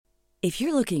If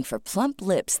you're looking for plump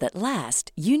lips that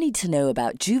last, you need to know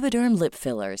about Juvederm lip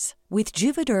fillers. With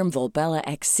Juvederm Volbella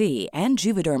XC and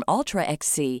Juvederm Ultra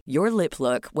XC, your lip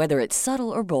look, whether it's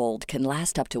subtle or bold, can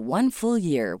last up to 1 full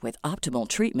year with optimal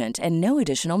treatment and no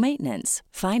additional maintenance.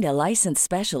 Find a licensed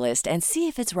specialist and see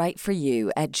if it's right for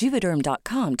you at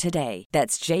Juvederm.com today.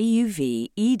 That's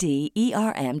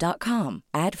JUVEDERM.com.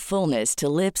 Add fullness to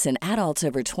lips in adults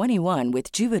over 21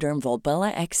 with Juvederm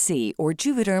Volbella XC or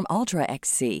Juvederm Ultra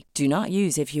XC. Do not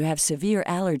use if you have severe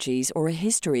allergies or a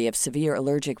history of severe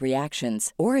allergic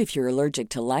reactions, or if you're allergic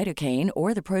to lidocaine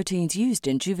or the proteins used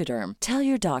in Juvederm. Tell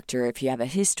your doctor if you have a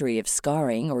history of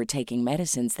scarring or taking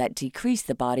medicines that decrease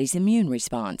the body's immune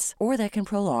response or that can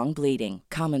prolong bleeding.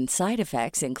 Common side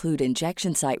effects include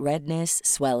injection site redness,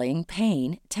 swelling,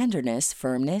 pain, tenderness,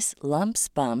 firmness, lumps,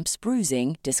 bumps,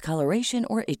 bruising, discoloration,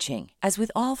 or itching. As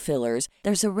with all fillers,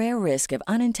 there's a rare risk of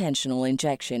unintentional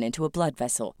injection into a blood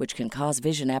vessel, which can cause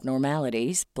vision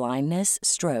abnormalities, blindness,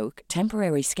 stroke,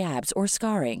 temporary scabs, or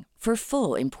scarring. For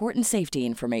full, important safety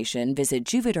information, visit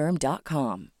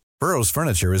Juvederm.com. Burrow's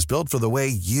furniture is built for the way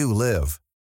you live.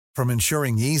 From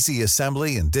ensuring easy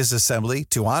assembly and disassembly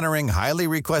to honoring highly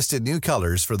requested new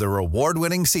colors for their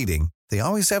award-winning seating, they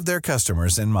always have their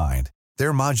customers in mind.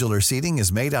 Their modular seating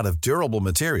is made out of durable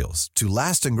materials to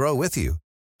last and grow with you.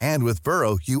 And with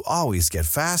Burrow, you always get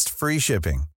fast, free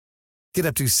shipping. Get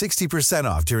up to 60%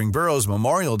 off during Burrow's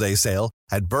Memorial Day sale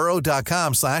at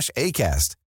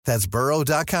burrow.com/ACAST. That's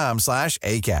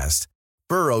burrow.com/ACAST.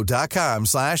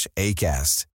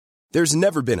 burrow.com/ACAST. There's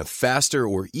never been a faster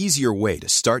or easier way to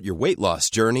start your weight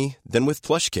loss journey than with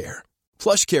PlushCare.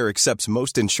 PlushCare accepts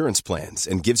most insurance plans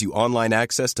and gives you online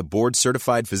access to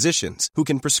board-certified physicians who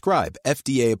can prescribe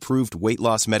FDA-approved weight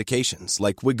loss medications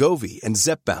like Wegovy and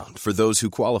Zepbound for those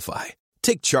who qualify.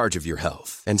 Take charge of your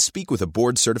health and speak with a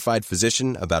board-certified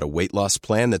physician about a weight loss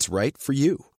plan that's right for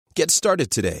you. Get started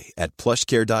today at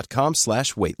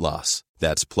plushcare.com/weight-loss.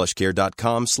 That's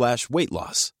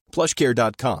plushcare.com/weight-loss.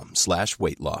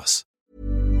 plushcare.com/weight-loss.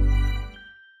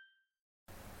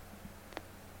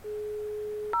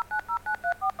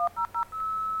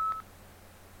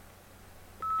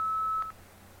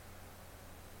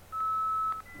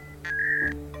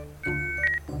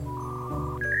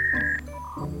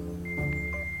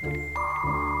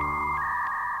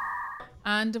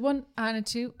 And a one, and a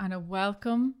two, and a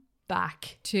welcome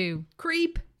back to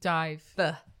Creep Dive.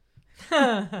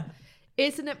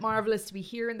 Isn't it marvellous to be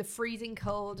here in the freezing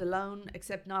cold, alone,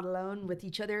 except not alone, with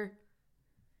each other?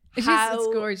 It's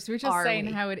gorgeous. We're just saying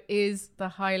how it is the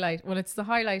highlight. Well, it's the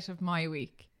highlight of my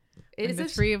week. Is the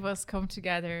it? three of us come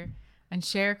together and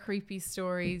share creepy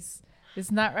stories.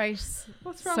 Isn't that right?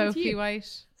 What's wrong Sophie with you?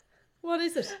 White? What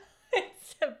is it?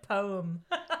 It's a poem.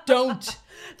 Don't.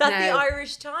 That No. the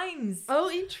Irish Times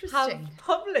Oh, interesting. have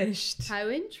published. How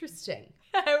interesting.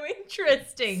 How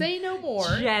interesting. Say no more.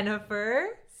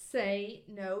 Jennifer. Say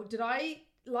no. Did I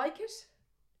like it?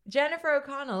 Jennifer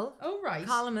O'Connell, Oh, right.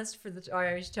 columnist for the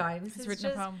Irish Times, Has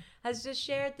written a poem. has just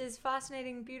shared this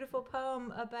fascinating, beautiful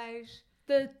poem about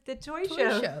The the toy toy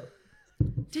show. show.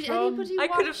 Did From- anybody I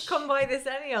watch? could have come by this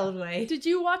any old way. Did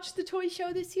you watch the toy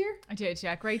show this year? I did,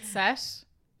 yeah. Great set.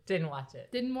 Didn't watch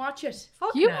it. Didn't watch it.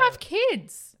 Fuck You no. have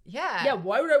kids. Yeah. Yeah,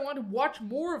 why would I want to watch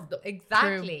more of them?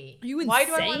 Exactly. Are you Why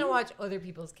do I want insane? to watch other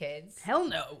people's kids? Hell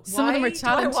no. Some of them are Why do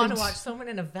I want talented. to watch someone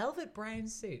in a velvet brown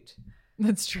suit?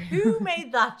 That's true. Who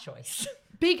made that choice?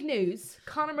 Big news.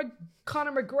 Conor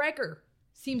McGregor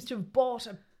seems to have bought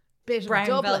a bit Brown of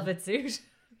Dublin. velvet suit.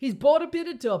 He's bought a bit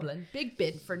of Dublin, big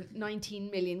bit, for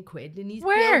 19 million quid, and he's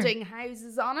Where? building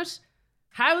houses on it.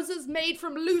 Houses made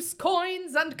from loose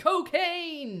coins and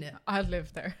cocaine. I'd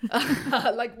live there.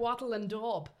 Like Wattle and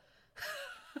Daub.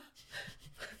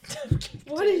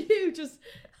 What are you just...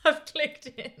 I've clicked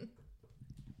in.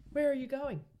 Where are you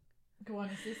going? Go on,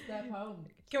 is this that poem?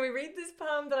 Can we read this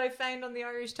poem that I found on the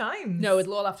Irish Times? No,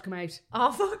 it'll all have to come out.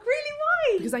 Oh, fuck, really?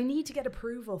 Why? Because I need to get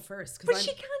approval first. But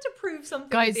she can't approve something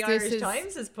Guys, that the this Irish is-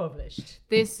 Times has published.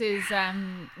 This is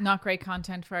not great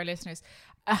content for our listeners.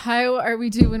 How are we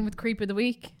doing with Creep of the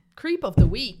Week? Creep of the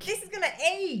week. This is going to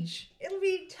age. It'll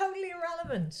be totally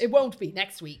irrelevant. It won't be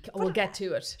next week. We'll get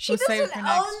to it. She We'll save it doesn't for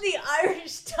next. own the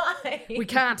Irish Times. We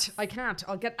can't. I can't.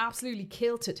 I'll get absolutely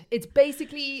kilted. It's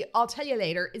basically, I'll tell you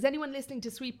later. Is anyone listening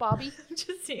to Sweet Bobby?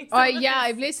 Just seeing Oh, some of yeah, this.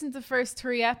 I've listened to the first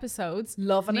 3 episodes.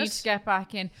 Loving Need it. to get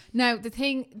back in. Now, the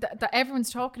thing that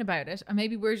everyone's talking about it, and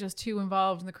maybe we're just too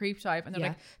involved in the creep dive, and they're Yeah.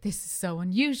 like, this is so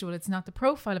unusual. It's not the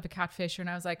profile of a catfisher. And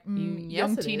I was like, yes,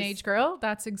 young it teenage is. girl,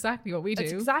 that's exactly what we do.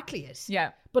 That's exactly it.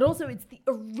 Yeah. But also, it's the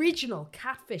original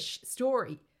catfish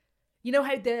story. You know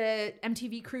how the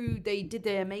MTV crew, they did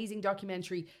the amazing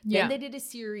documentary. Then they did a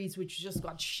series which just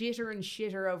got shitter and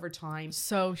shitter over time.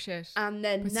 So shit. And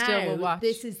then But still we'll now, watch.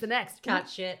 this is the next. Cat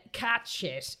shit. Cat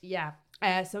shit, yeah.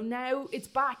 So now it's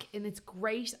back and it's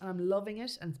great and I'm loving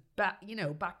it. And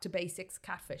it's back to basics,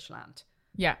 Catfish land.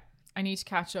 Yeah. I need to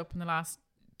catch up in the last...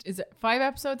 Is it 5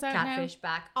 episodes out Catfish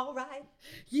back. All right.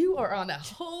 You are on a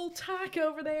whole tack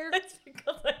over there. It's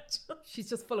because She's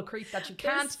just full of creep that you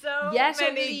can't so yet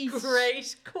many unleash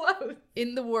great quotes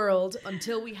in the world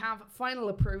until we have final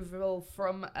approval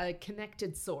from a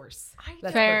connected source.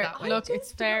 Let's Fair. put it that way. Look,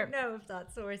 it's fair. I don't know if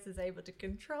that source is able to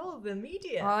control the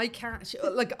media. I can't.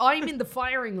 Like, I'm in the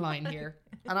firing line here,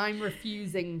 and I'm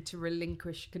refusing to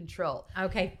relinquish control.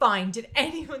 Okay, fine. Did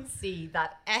anyone see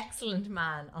that excellent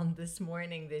man on This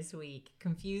Morning this week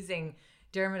confusing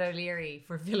Dermot O'Leary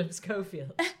for Philip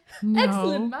Schofield? No.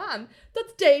 Excellent man.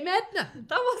 That's Dame Edna.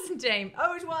 That wasn't Dame.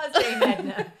 Oh, it was Dame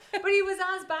Edna. But he was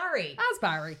as Barry. As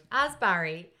Barry. As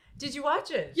Barry. Did you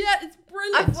watch it? Yeah, it's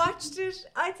brilliant. I've watched it,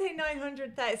 I'd say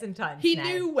 900,000 times He now.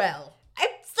 knew well.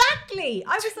 Exactly.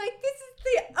 I was like, this is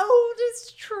the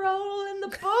oldest troll in the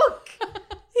book.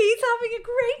 He's having a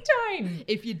great time.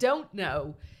 If you don't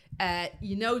know,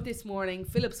 This Morning,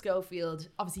 Philip Schofield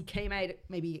obviously came out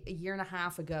maybe a year and a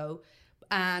half ago.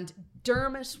 And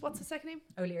Dermot, what's the second name?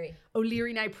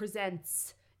 O'Leary now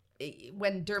presents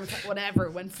when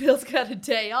Phil's got a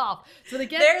day off. So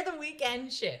they're the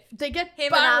weekend shift. They get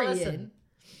him Barry and Alison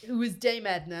in, who is Dame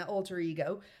Edna, alter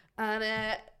ego.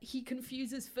 And he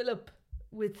confuses Philip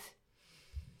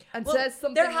says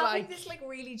something they're like... having this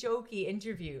really jokey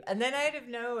interview. And then out of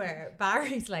nowhere,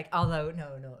 Barry's like, although,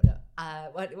 no.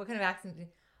 What kind of accent?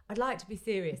 I'd like to be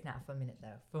serious now for a minute,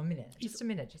 though. For a minute. Just a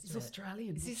minute. He's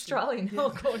Australian. He's Australian. Oh,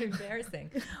 God,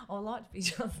 embarrassing. I'd like to be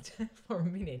just for a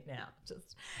minute now.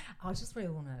 I just really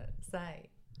want to say,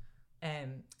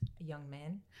 young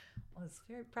man, I was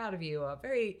very proud of you. A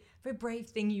very, very brave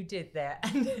thing you did there.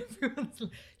 And everyone's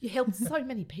like, you helped so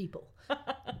many people.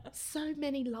 So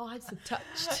many lives are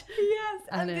touched. Yes.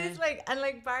 And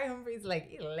Barry Humphrey's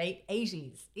late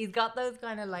 80s. He's got those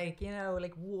kind of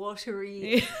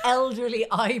watery elderly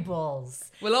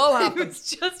eyeballs. Will all happen. It was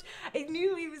just, I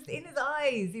knew he was in his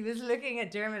eyes. He was looking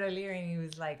at Dermot O'Leary and he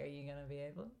was like, are you going to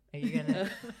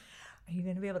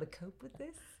be able to cope with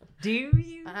this? Do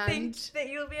you think that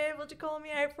you'll be able to call me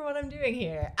out for what I'm doing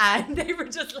here? And they were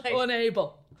just like...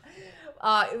 unable.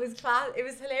 It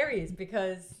was hilarious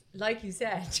because, like you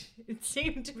said, it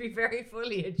seemed to be very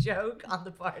fully a joke on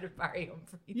the part of Barry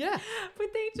Humphries. Yeah. But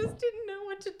they just didn't know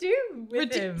what to do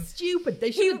with him. Stupid.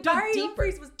 They should have done Barry deeper.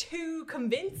 Humphries was too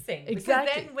convincing.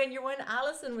 Exactly. Because then when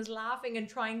Alison was laughing and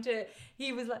trying to...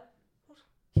 He was like...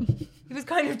 He was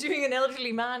kind of doing an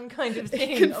elderly man kind of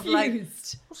thing.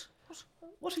 Confused. Of like,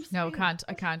 what are you No, saying?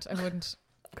 I can't. I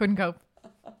couldn't cope.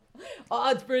 Oh,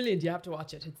 it's brilliant. You have to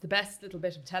watch it. It's the best little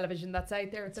bit of television that's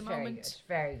out there at the moment.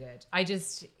 Very good. I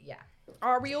just, yeah.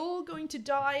 Are we all going to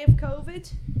die of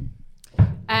COVID?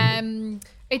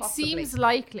 It seems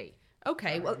likely.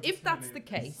 Okay, well, if that's the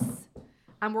case,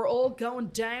 and we're all going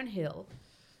downhill,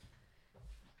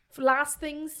 last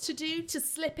things to do to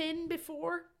slip in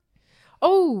before?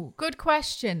 Oh, good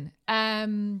question.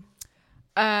 No,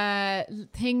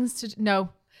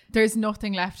 there's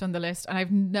nothing left on the list, and I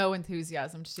have no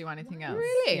enthusiasm to do anything else.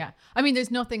 Really? Yeah. I mean, there's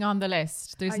nothing on the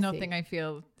list. There's I nothing see. I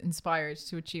feel inspired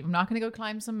to achieve. I'm not going to go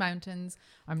climb some mountains.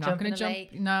 I'm not Jump going in to a jump.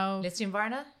 lake? No. Liston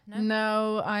Varna? No?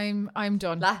 No, I'm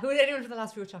done. Who is anyone for the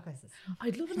last few chocolate?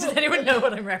 I'd love to Does anyone know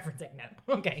what I'm referencing now?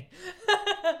 Okay.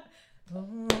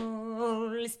 Oh,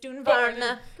 Liston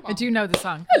Varna. I do know the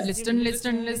song.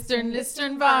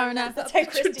 Listen, Varna. That's how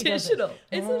Christy traditional, does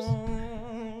it. is it?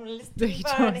 Oh, Liston He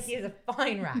Varna. does. He is a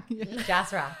fine rack.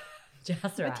 Jazz rack. I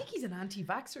think he's an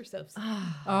anti-vaxxer, so.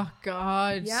 Oh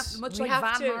God. Yeah, much We like have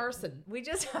Van to- Morrison. We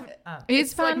just have...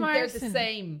 It's Van Like, they're Morrison. the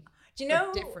same. Do you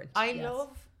know, but different, I yes.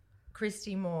 love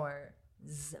Christy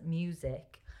Moore's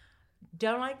music.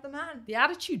 Don't like the man. The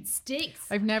attitude stinks.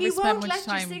 I've never He spent won't much let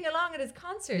time. you sing along at his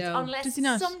concerts No. unless Does he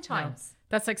not? sometimes.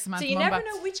 That's like Samantha So you Mumba. never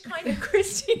know which kind of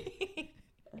Christy.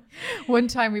 One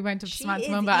time we went to She Samantha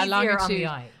is Mumba at easier on the Longitude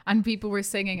eye. and people were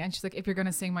singing and she's like, if you're going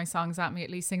to sing my songs at me,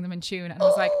 at least sing them in tune. And I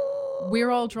was like,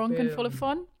 we're all drunk and full of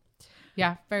fun.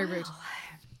 Yeah, very rude.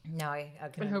 No, I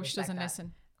can I hope she respect doesn't that.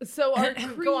 listen. So our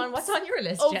Go on, what's on your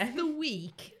list, of Jen? the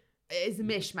week is a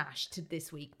mishmash to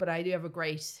this week, but I do have a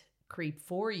great creep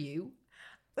for you.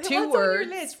 What's Two on words.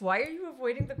 your list? Why are you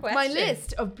avoiding the question? My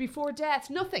list of before death,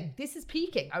 nothing. This is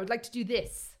peaking. I would like to do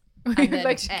this. We'd And then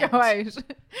like to end. go out.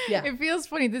 Yeah. It feels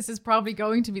funny. This is probably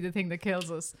going to be the thing that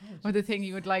kills us or the thing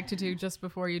you would like to do just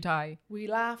before you die. We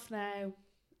laugh now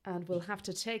and we'll have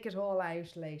to take it all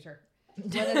out later.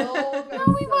 When it all goes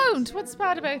No, we won't. What's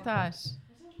bad about that?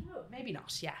 Maybe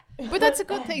not, yeah. But that's a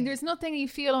good thing. There's nothing you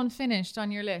feel unfinished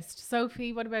on your list.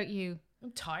 Sophie, what about you?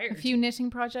 I'm tired. A few knitting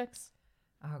projects?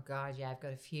 Oh God, yeah, I've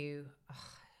got a few. Ugh.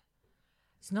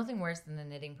 It's nothing worse than a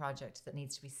knitting project that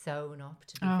needs to be sewn up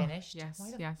to be finished. yes,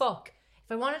 Why the yes. fuck?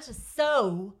 If I wanted to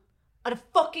sew, I'd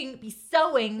fucking be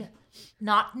sewing,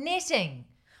 not knitting.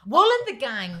 Wool and the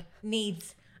Gang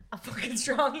needs a fucking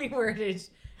strongly worded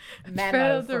memo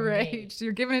Feel the from rage. me.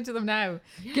 You're giving it to them now.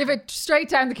 Give it straight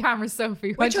down the camera,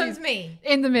 Sophie. Which When one's she's me?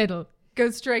 In the middle. Go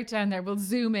straight down there. We'll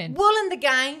zoom in. Wool and the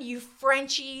Gang, you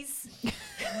Frenchies.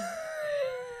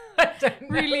 I don't know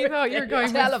Really if thought you were they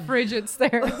going tell with frigates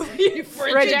there. you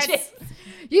Frigates.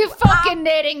 You fucking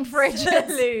knitting frigates.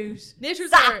 Absolute.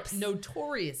 Knitters Zaps. are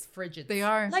notorious frigids. They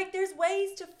are. Like, there's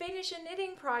ways to finish a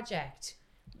knitting project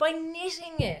by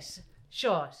knitting it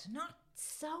shut, not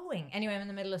sewing. Anyway, I'm in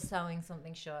the middle of sewing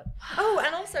something shut. Oh,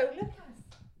 and also, look.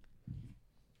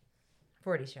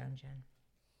 40 shown, Jen.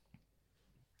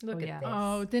 Look at this.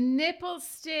 Oh, the nipple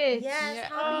stitch. Yes, Yeah.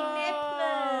 happy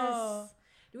Oh. nipples.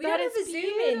 We That don't have is a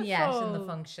zoom in yet in the beautiful.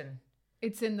 function.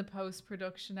 It's in the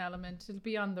post-production element. It'll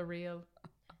be on the reel.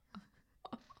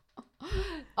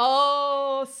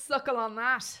 Oh, suckle on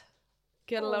that.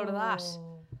 Get a load of that.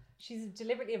 Oh. She's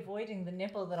deliberately avoiding the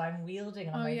nipple that I'm wielding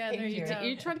on Oh, my yeah, there you finger. go.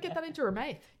 You're trying to get that into her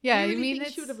mouth. Yeah, I you really mean think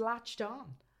it's- she would have latched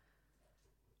on.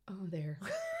 Oh, there.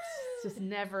 It's just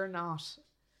never not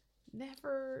And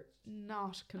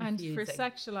confusing. for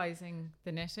sexualizing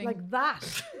the knitting. like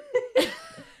that.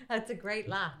 That's a great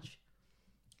latch.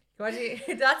 What do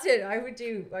you, that's it. I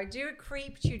do a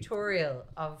creep tutorial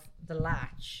of the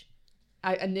latch.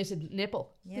 A knitted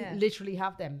nipple. Yeah. They literally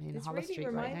have them in This Hollis really Street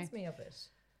right now. reminds me of it.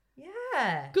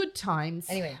 Yeah. Good times.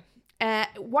 Anyway,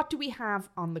 What do we have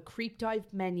on the Creep Dive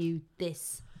menu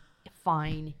this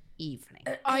fine evening?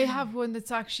 I have one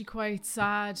that's actually quite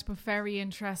sad, but very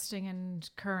interesting and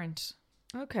current.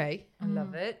 Okay. I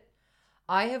love it.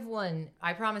 I have one.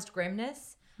 I promised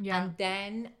grimness. Yeah. And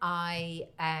then I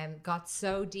got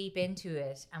so deep into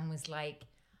it and was like,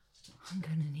 I'm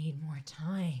going to need more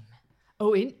time.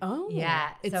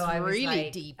 Yeah. It's so I was really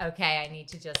like, deep. Okay, I need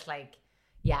to just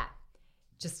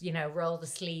roll the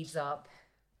sleeves up,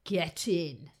 Get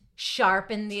in.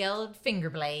 sharpen the old finger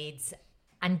blades,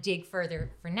 and dig further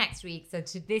for next week. So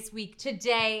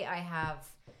today I have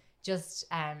just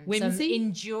some Whimsy?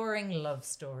 enduring love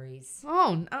stories.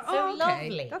 Oh, So okay.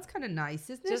 lovely. That's kind of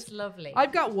nice, isn't it? Just lovely.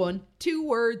 I've got one. 2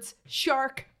 words.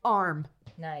 Shark arm.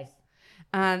 Nice.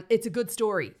 And it's a good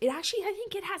story. It actually, I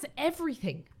think it has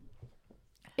everything.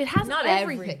 It has Not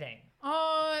everything.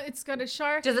 Oh, it's got a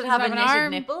shark. Does it have a an knitted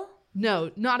arm? nipple?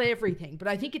 No, not everything. But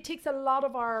I think it ticks a lot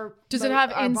of our... Does it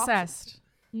have our boxes. incest?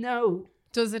 No.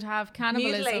 Does it have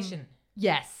cannibalism? Mutilation.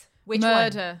 Yes. Which one?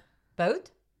 Murder? Both?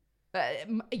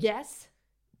 Yes.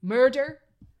 Murder,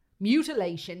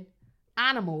 mutilation,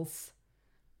 animals,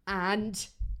 and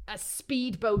a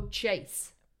speedboat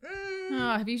chase.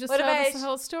 Oh, have you just What told us about- the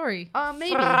whole story?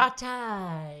 Maybe.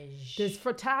 Frottage. There's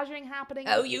frotaging happening.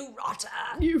 Oh, you rotter.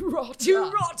 you rot. You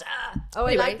rotter. Oh,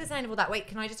 Anyway. I like the sound of all that. Wait,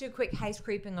 can I just do a quick house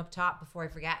creeping up top before I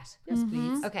forget? Yes,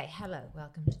 please. Okay, hello.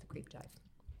 Welcome to the Creep Dive.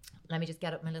 Let me just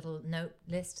get up my little note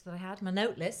list that I had. My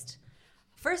note list.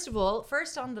 First of all,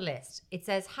 first on the list, it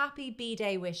says Happy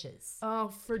B-Day wishes. Oh,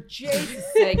 for Jesus'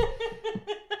 sake.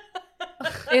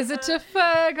 Is it to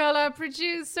Fergal, our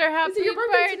producer? Happy it your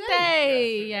birthday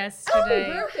birthday yesterday.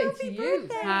 Happy birthday to you.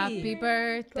 Happy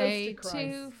birthday Close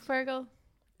to Fergal.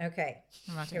 Okay.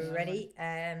 I'm not Okay, we doing ready?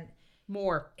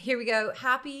 More. Here we go.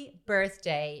 Happy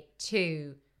birthday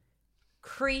to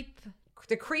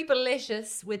the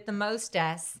Creepalicious with the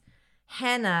mostess,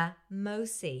 Henna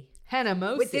Mosi. Henna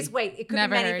Mosi. With this, wait, it could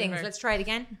Never be heard many of things. her. Let's try it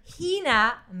again.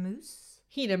 Hina Moose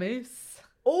Hina Moose.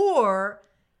 or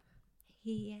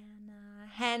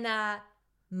Henna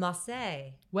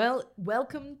Mosse. Well,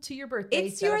 welcome to your birthday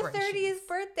It's your celebration. 30th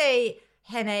birthday,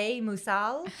 Henna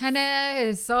Musal. Hannah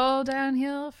is all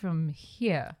downhill from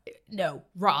here. No,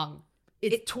 wrong.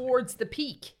 It's towards the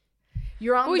peak.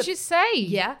 You're on Would the... you say?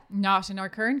 Yeah. Not in our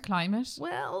current climate.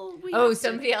 Well, we Oh, have to-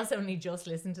 somebody else only just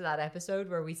listened to that episode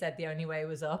where we said the only way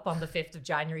was up on the 5th of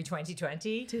January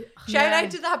 2020. Shout out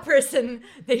to that person.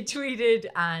 They tweeted,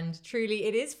 and truly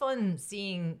it is fun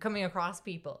coming across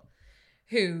people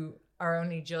who are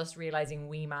only just realizing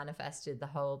we manifested the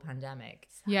whole pandemic.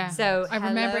 Yeah. So I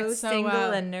remember hello, it so single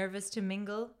well. and nervous to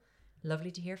mingle. Lovely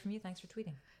to hear from you. Thanks for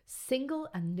tweeting. Single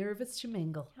and nervous to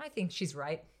mingle. I think she's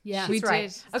right. Yeah. We She's right.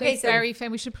 did. Okay, It's so very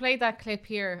famous. We should play that clip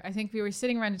here. I think we were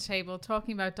sitting around a table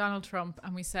talking about Donald Trump,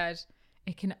 and we said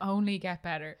it can only get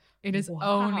better. It is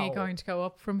only going to go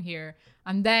up from here.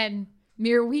 And then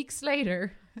Mere weeks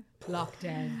later,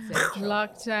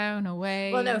 Lockdown.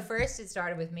 away. Well, no, first it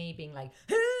started with me being like,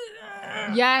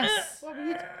 Yes. What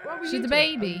were She you the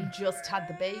doing? baby. Oh, you just had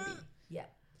the baby. yeah.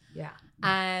 Yeah.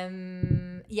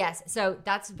 Yes, so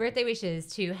that's birthday wishes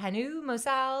to Hanu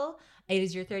Mosal. It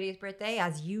is your 30th birthday,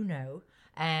 as you know.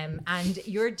 And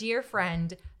your dear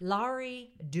friend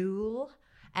Laurie Dool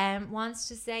wants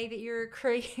to say that you're a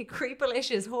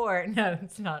creepalicious whore. No,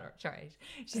 it's not right.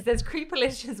 She says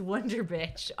creepalicious wonder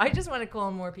bitch. I just want to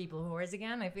call more people whores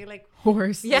again. I feel like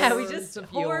Horse. yeah, we Whores just of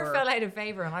whore yore. fell out of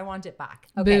favor, and I want it back.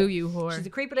 Boo, you whore. She's a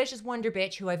creepalicious wonder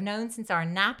bitch who I've known since our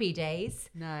nappy days.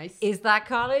 Nice. Is that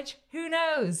college? Who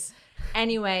knows?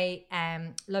 Anyway,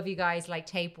 love you guys like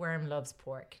tapeworm loves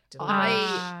pork. Now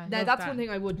love that's that. one thing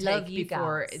I would Love take you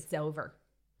before gals. it's over.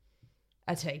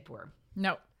 A tapeworm.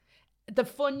 No. The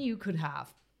fun you could have.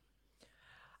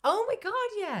 Oh my God,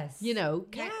 yes. You know,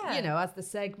 Yeah. you know, as the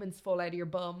segments fall out of your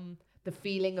bum, the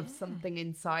feeling of something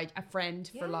inside, a friend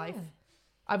for life.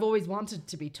 I've always wanted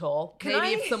to be tall. Can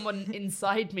Maybe I- if someone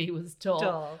inside me was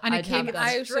tall. And it I'd came have out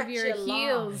that. of Stretch your you long.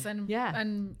 heels and Yeah.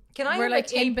 and Can I we're have a like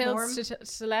tapeworm? inbuilt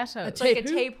stilettos. It's like a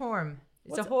Tape- tapeworm.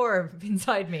 It's a whore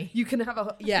inside me. You can have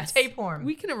a yes. Tapeworm.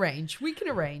 We can arrange.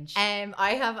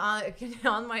 I have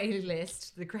on my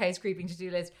list, the House Creeping to-do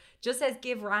list, just says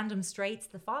give random straights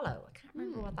the follow. I can't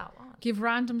remember what that was. Give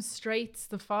random straights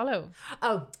the follow.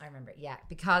 Oh, I remember. Yeah,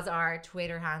 because our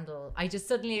Twitter handle, I just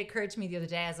suddenly occurred to me the other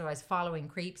day as I was following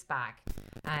Creeps back,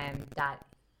 that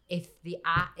if the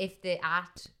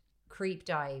at Creep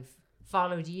Dive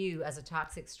followed you as a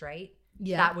toxic straight,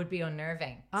 that would be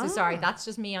unnerving. So sorry, that's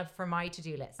just me for my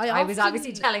to-do list. I was often-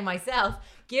 obviously telling myself,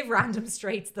 give random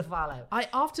straights the follow. I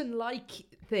often like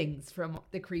things from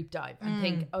the Creep Dive and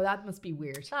think, oh, that must be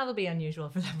weird. That'll be unusual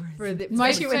for that person. For the, My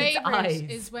Especially when it's favorite eyes.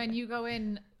 is when you go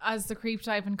in as the creep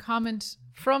dive and comment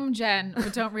from Jen,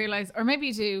 but don't realize, or maybe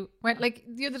you do. When like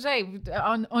the other day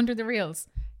on Under the Reels,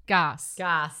 gas.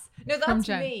 Gas. No, From that's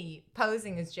Jen. me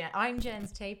posing as Jen. I'm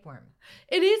Jen's tapeworm.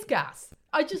 it is gas.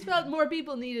 I just felt more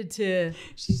people needed to.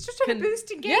 She's just trying to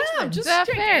boost engagement. Yeah, just That's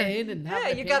stick fair. in and have Yeah,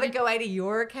 an you got to opinion. go out of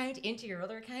your account into your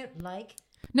other account, like.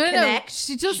 No, Connect,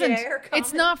 she doesn't. share,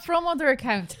 It's comment. not from other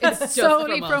accounts. It's just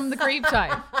solely from from us. the creep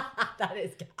dive. That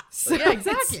is gas. So Yeah,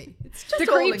 exactly. It's just The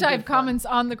all creep in dive good fun. comments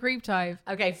on the creep dive.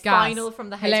 Okay, Gas. final from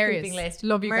the Hilarious. housekeeping list.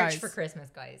 Love you Merch guys. for Christmas,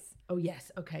 guys. Oh yes.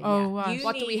 Okay. Oh, yeah. wow. You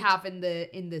What do we need- have in the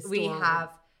store? We have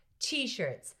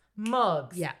t-shirts,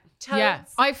 mugs, Yeah. totes. Yeah,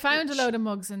 I found a load of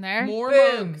mugs in there. more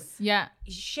Boom. mugs. Yeah,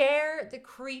 Share the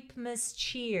Creepmas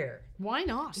cheer. Why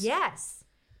not? Yes.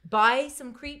 Buy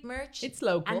some creep merch. It's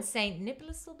local. And St.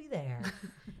 Nicholas will be there.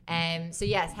 So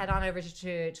yes, head on over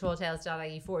to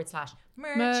trolltales.ie/merch.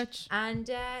 Merch. And,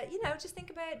 just think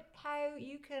about how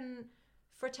you can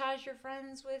frottage your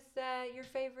friends with your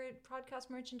favorite podcast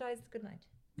merchandise. Good night.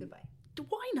 Goodbye.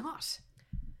 Why not?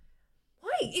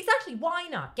 Why? Exactly. Why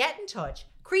not? Get in touch.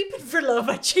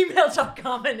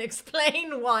 creepingforlove@gmail.com and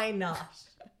explain why not.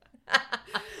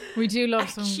 we do love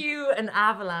some. Cue an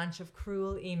avalanche of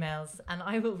cruel emails and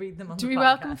I will read them on Do the we podcast.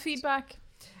 welcome feedback?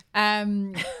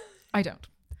 I don't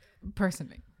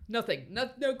personally. Nothing. No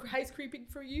house creeping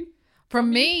for you. From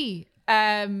me,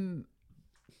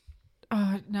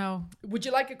 no, Would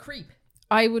you like a creep?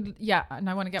 I would. Yeah, and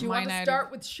I want to get Do you mine want to out.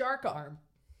 start with shark arm?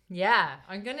 Yeah,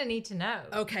 I'm going to need to know.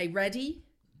 Okay, ready?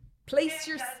 Place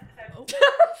your. Oh,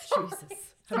 Jesus.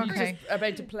 Have you Okay. just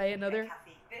about to play another?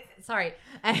 Sorry.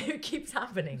 It keeps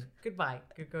happening. Goodbye.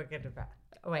 Goodbye.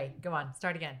 Oh, wait, go on.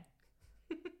 Start again.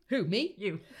 Who, me?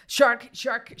 You. Shark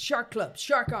club,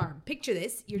 shark arm. Picture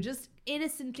this. You're just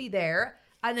innocently there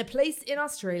at a place in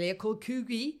Australia called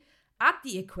Coogee at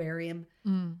the aquarium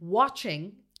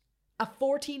watching a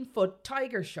 14-foot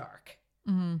tiger shark.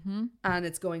 Mm-hmm. And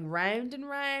it's going round and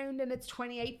round in its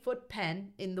 28-foot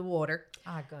pen in the water.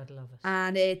 Ah, God, love it.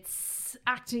 And it's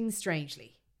acting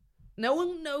strangely. No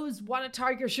one knows what a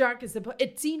tiger shark is supposed.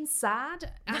 It seems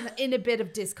sad and in a bit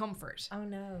of discomfort. Oh,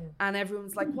 no. And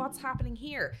everyone's like, what's happening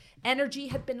here? Energy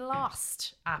had been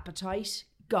lost. Appetite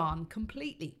gone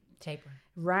completely. Taper.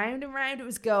 Round and round it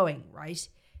was going, right?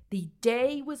 The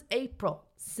day was April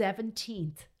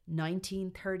 17th,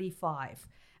 1935.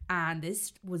 And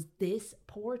this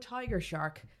poor tiger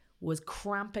shark was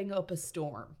cramping up a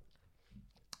storm.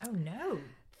 Oh, no.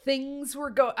 Things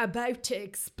were about to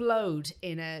explode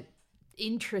in a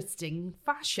interesting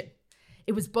fashion.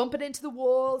 It was bumping into the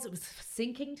walls, it was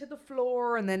sinking to the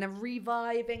floor, and then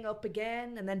reviving up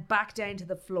again, and then back down to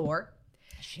the floor.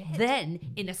 Shit. Then,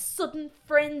 in a sudden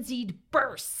frenzied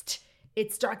burst,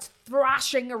 it starts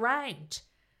thrashing around,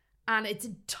 and its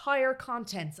entire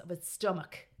contents of its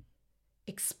stomach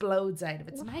explodes out of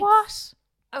its mouth. What?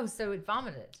 Oh, so it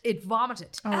vomited. It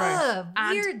vomited. All right.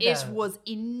 Weird, And it though. was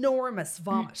enormous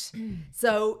vomit.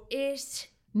 So it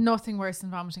Nothing worse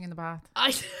than vomiting in the bath.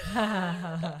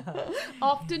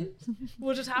 often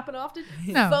would it happen often?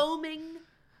 No. Foaming,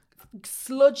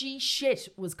 sludgy shit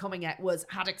was coming out,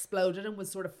 had exploded and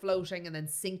was sort of floating and then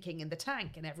sinking in the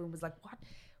tank, and everyone was like,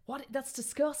 what, that's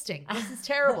disgusting, this is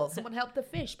terrible, someone help the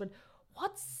fish. But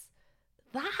what's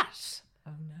that?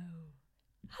 Oh no.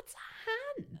 That's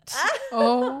a hand.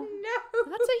 Oh,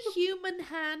 no. That's a human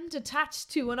hand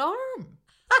attached to an arm.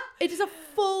 It is a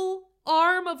full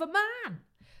arm of a man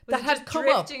Was that it had just come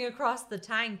up. drifting across the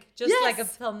tank, just Yes. like a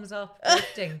thumbs up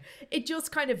drifting. It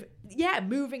just kind of,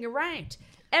 moving around.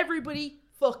 Everybody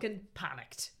fucking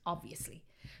panicked, obviously.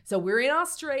 So we're in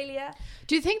Australia.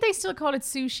 do you think they still call it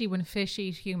sushi when fish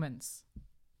eat humans?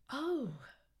 Oh.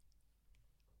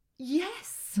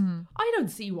 Yes. Hmm. I don't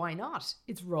see why not.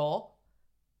 It's raw.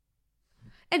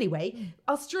 Anyway,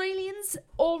 Australians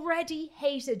already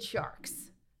hated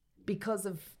sharks because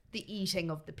of the eating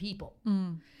of the people.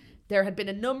 There had been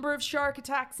a number of shark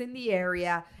attacks in the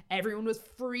area. Everyone was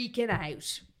freaking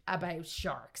out about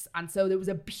sharks. And so there was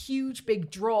a huge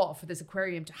big draw for this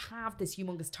aquarium to have this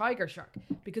humongous tiger shark,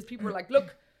 because people were like,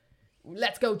 look,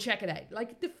 let's go check it out.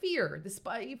 Like the fear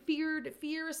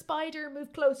a spider,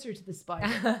 move closer to the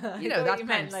spider. You know, I thought that you kind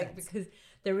meant of like sense. because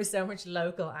there was so much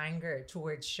local anger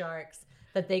towards sharks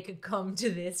that they could come to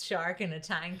this shark in a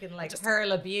tank and like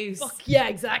hurl abuse. Fuck yeah,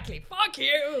 exactly. Fuck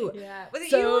you. Yeah. But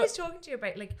So- you always talking to you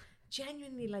about like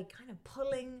genuinely like kind of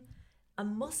pulling a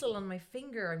muscle on my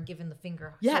finger. I'm giving the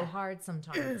finger Yeah. so hard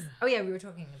sometimes. Oh yeah, we were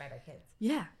talking about our kids.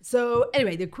 Yeah. So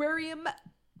anyway, the aquarium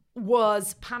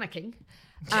was panicking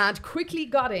and quickly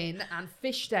got in and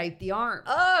fished out the arm.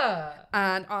 Oh,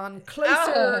 And on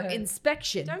closer Oh.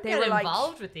 inspection, don't they get were like,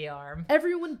 involved with the arm.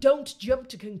 everyone don't jump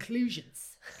to conclusions.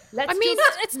 Let's I mean,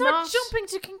 just it's not jumping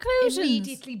to conclusions.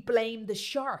 immediately blame the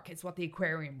shark, is what the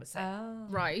aquarium was saying. Oh.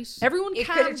 Right. Everyone It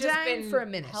could calm have just down been for a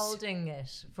minute. holding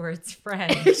it for its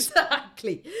friend.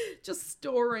 Exactly. Just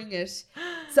storing it.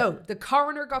 So the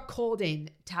coroner got called in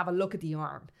to have a look at the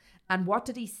arm. And what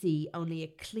did he see? Only a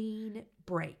clean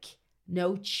break.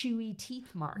 No chewy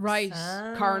teeth marks. Right.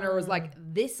 Coroner was like,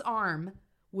 this arm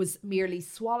was merely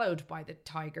swallowed by the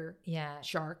tiger Yeah.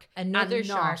 shark. Another and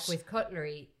shark not- with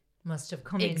cutlery must have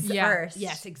come in Yeah, first.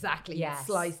 Yes, exactly. Yes.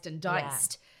 Sliced and Yeah.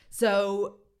 diced.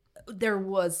 So there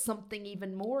was something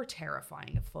even more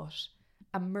terrifying afoot.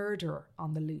 A murder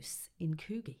on the loose in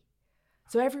Coogee.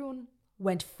 So everyone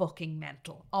went fucking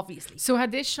mental, obviously. So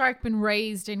had this shark been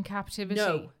raised in captivity?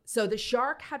 No. So the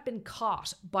shark had been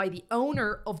caught by the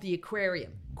owner of the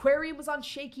aquarium. Aquarium was on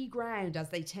shaky ground, as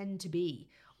they tend to be.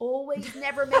 Always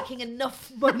never making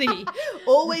enough money.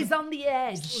 Always on the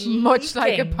edge. Much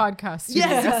like a Leaking. podcast.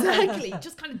 Yeah, exactly.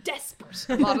 Just kind of desperate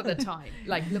a lot of the time,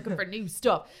 like looking for new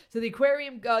stuff. So the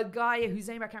aquarium guy, whose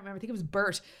name I can't remember, I think it was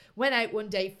Bert, went out one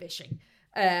day fishing,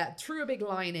 threw a big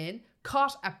line in,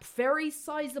 caught a very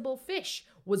sizable fish,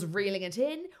 was reeling it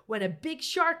in when a big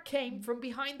shark came from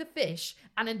behind the fish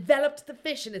and enveloped the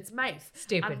fish in its mouth.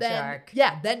 Stupid And then, shark.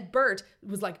 Yeah, then Bert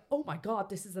was like, oh my God,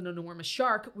 this is an enormous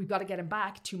shark. We've got to get him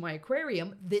back to my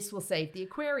aquarium. This will save the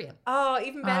aquarium. Oh,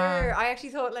 even better. I actually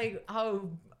thought like,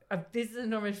 oh, this is an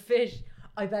enormous fish.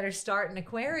 I better start an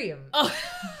aquarium. Oh.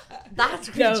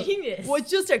 That's No, genius. was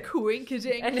just a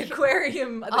coincidence. An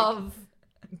aquarium of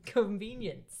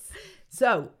convenience.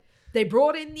 So they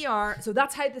brought in the arm. So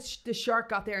that's how the shark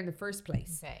got there in the first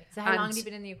place. Okay. So how And- long had you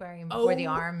been in the aquarium before the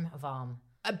Oh, arm of Om?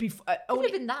 Only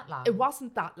have been that long. It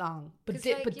wasn't that long, but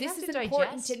 'Cause, but you this have is to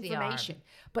important digest the arm. information.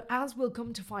 But as we'll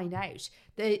come to find out,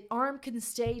 the arm can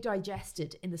stay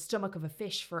digested in the stomach of a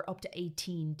fish for up to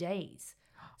 18 days.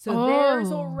 So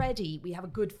there's already, we have a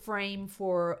good frame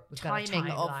for We've got a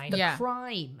timing of timeline. the Yeah.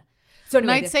 crime. So And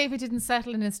anyway, I'd say if it didn't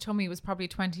settle in his tummy, it was probably a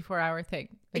 24-hour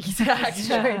thing. exactly.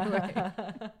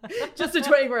 Just a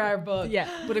 24-hour bug. Yeah.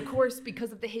 But of course,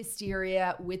 because of the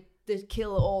hysteria with the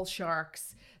kill all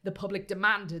sharks, the public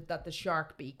demanded that the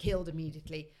shark be killed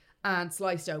immediately and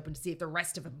sliced open to see if the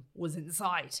rest of him was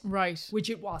inside. Right. Which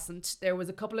it wasn't. There was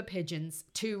a couple of pigeons,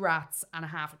 2 rats, and a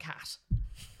half a cat.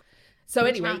 So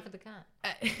Which anyway, half of the cat?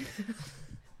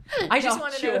 I just Not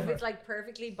want to know if sure. it's like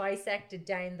perfectly bisected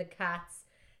down the cat's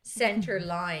center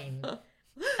line.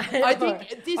 I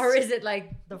think this- or is it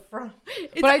like the front?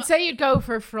 But I'd say you'd go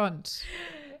for front.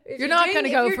 If You're not doing- gonna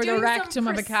if go you're for the doing some rectum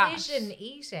of a cat. precision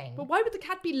eating. but why would the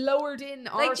cat be lowered in?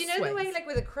 Like, do you know the way, like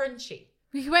with a crunchy?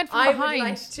 He went from I behind. would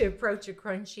like to approach a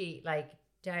crunchy like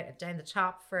down the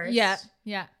top first. Yeah,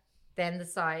 yeah, Then the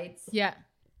sides. yeah.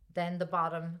 Then the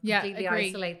bottom. Yeah, Completely agree.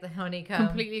 isolate the honeycomb.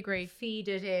 Completely agree. Feed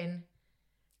it in.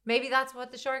 Maybe that's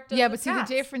what the shark does. Yeah, with but see, cats.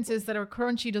 the difference is that a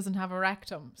crunchy doesn't have a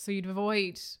rectum, so you'd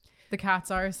avoid the cat's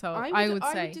arsehole. I would say.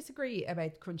 I would disagree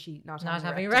about crunchy not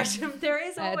having a rectum. rectum. There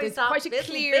is always There's that quite a little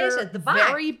clear, bit at the back.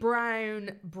 very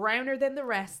browner than the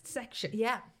rest section.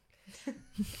 Yeah.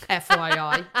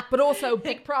 FYI. But also,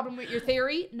 big problem with your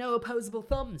theory, no opposable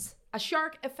thumbs. A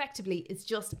shark effectively is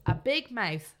just a big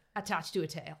mouth attached to a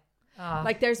tail. Oh,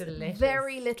 Like there's delicious.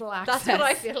 very little access. That's what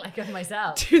I feel like of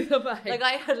myself. to the mouth. Like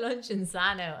I had lunch in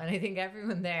Sano, and I think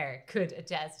everyone there could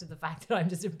attest to the fact that I'm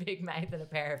just a big mouth and a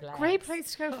pair of legs. Great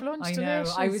place to go for lunch. I know.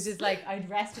 Delicious. I was just like, I'd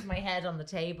rested my head on the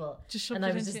table, Just shoved and I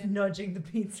it was just into you. nudging the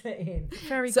pizza in.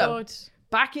 very So, good.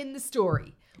 back in the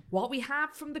story. What we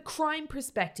have from the crime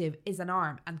perspective is an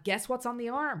arm. And guess what's on the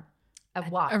arm? A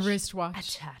watch. A wristwatch.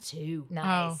 A tattoo.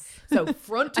 Nice. So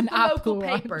front of An the local Apple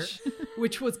paper, Watch.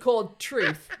 which was called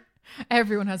Truth.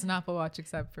 Everyone has an Apple Watch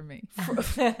except for me.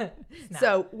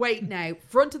 So wait now,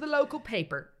 front of the local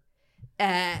paper,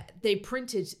 they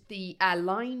printed the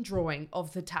line drawing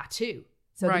of the tattoo.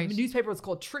 So Right. the newspaper was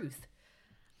called Truth.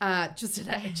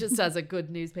 Just as a good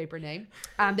newspaper name.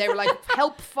 And they were like,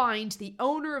 help find the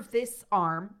owner of this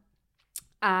arm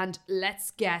and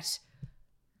let's get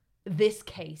this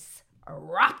case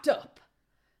wrapped up.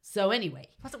 So anyway,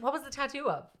 What was the tattoo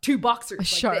of? two boxers A like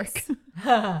shark.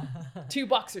 this. Two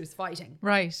boxers fighting.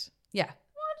 Right. Yeah.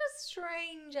 What a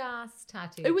strange ass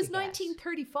tattoo. It was to get.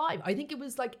 1935. I think it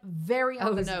was like very Oh, on it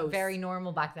the was nose. very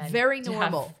normal back then. Very to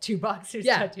normal. have two boxers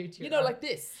Yeah. tattooed to You your know, arm. like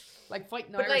this. Like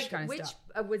fighting But Irish like, kind of which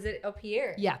stuff. was it up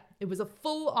here? Yeah. It was a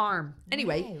full arm.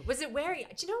 Anyway. Wow. Was it wearing?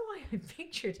 Do you know why I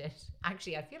pictured it?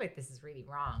 Actually, I feel like this is really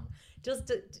wrong.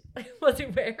 Was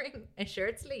it wearing a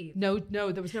shirt sleeve? No,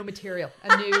 there was no material.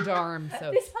 A nude arm. So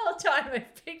This whole time I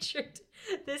pictured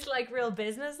this like real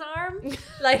business arm,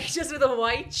 like just with a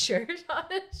white shirt on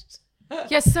it.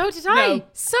 Yes, so did I. No.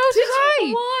 So did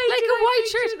I. Why Like did a I white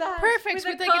picture shirt. that? Perfect. With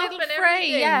With a like a cuff little and fray.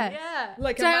 everything. Yeah. Yeah.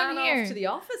 like a Down man here. off to the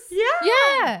office.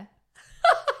 Yeah.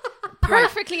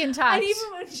 Perfectly intact. And even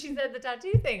when she said the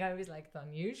tattoo thing, I was like, it's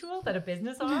unusual that a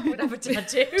business arm would have a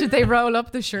tattoo. Did they roll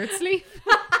up the shirt sleeve?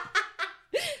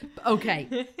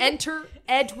 Okay. Enter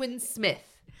Edwin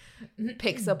Smith.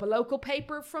 Picks up a local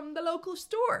paper from the local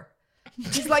store.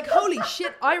 He's like, holy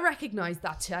shit, I recognize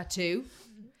that tattoo.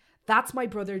 That's my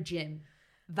brother Jim.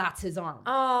 That's his arm.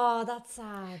 Oh, that's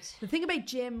sad. The thing about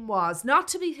Jim was, not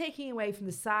to be taking away from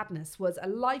the sadness, was a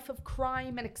life of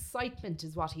crime and excitement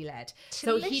is what he led.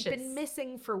 So he'd Delicious. been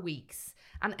missing for weeks.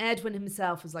 And Edwin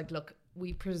himself was like, look,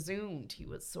 we presumed he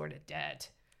was sort of dead.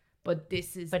 But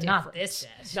this is But different. not this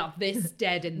dead. Not this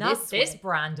dead in Not this way.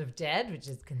 brand of dead, which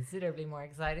is considerably more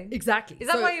exciting. Exactly. Is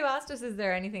that So- why you asked us? Is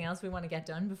there anything else we want to get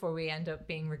done before we end up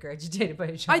being regurgitated by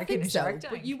a shark I think in a so. shark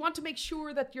tank? But you want to make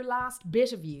sure that your last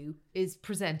bit of you is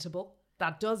presentable.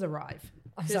 That does arrive.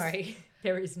 I'm sorry,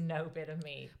 there is no bit of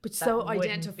me. But that so wouldn't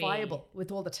identifiable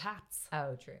with all the tats. Be.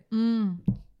 Oh, true.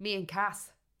 Me and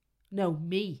Cass. No,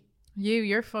 me.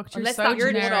 You're fucked. You're Unless so that one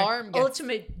generic. arm gets...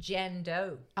 Ultimate Jen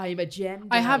Doe. I'm a gem.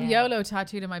 I have Yeah. YOLO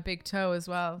tattooed on my big toe as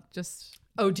well. Just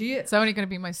Oh, do you? it's only going to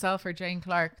be myself or Jane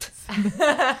Clark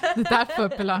that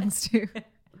foot belongs to.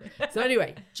 So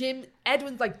anyway,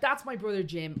 Edwin's like, that's my brother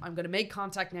Jim. I'm going to make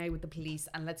contact now with the police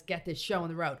and let's get this show on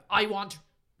the road. I want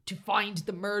to find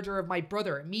the murderer of my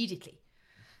brother immediately.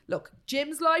 Look,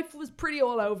 Jim's life was pretty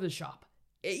all over the shop.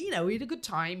 You know, he had a good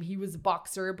time. He was a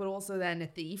boxer, but also then a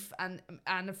thief and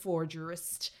a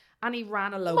forgerist. And he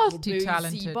ran a local boozy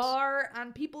Multi-talented. bar,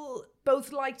 and people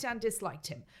both liked and disliked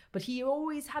him. But he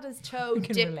always had his toe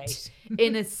can dipped relate.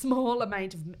 in a small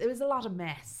amount of... There was a lot of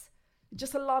mess.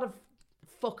 Just a lot of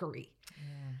fuckery.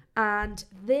 And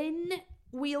then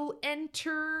we'll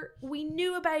enter... We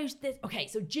knew about this... Okay,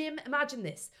 so Jim, imagine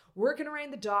this. Working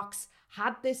around the docks,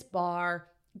 had this bar,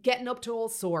 getting up to all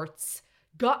sorts,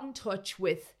 got in touch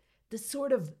with the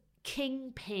sort of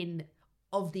kingpin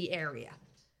of the area.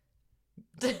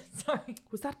 Sorry.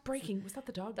 Was that breaking? Was that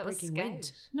the dog That was breaking Scout.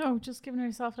 wind? No, just giving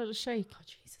herself a little shake. Oh,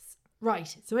 Jesus.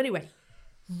 Right. So anyway,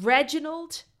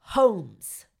 Reginald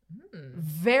Holmes,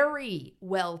 very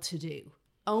well-to-do,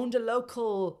 owned a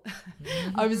local...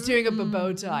 I was doing up a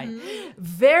bow tie.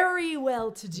 Very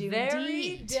well-to-do Very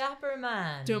indeed. dapper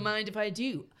man. Don't mind if I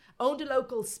do. Owned a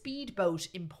local speedboat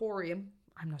emporium.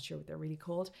 I'm not sure what they're really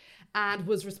called. And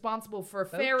was responsible for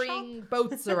ferrying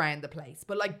boats around the place.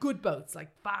 But like good boats, like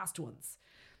fast ones.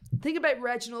 The thing about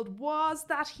Reginald was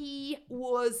that he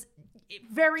was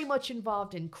very much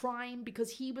involved in crime because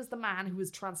he was the man who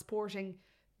was transporting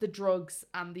the drugs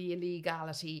and the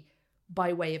illegality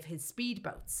by way of his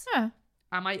speedboats. Yeah,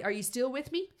 Are you still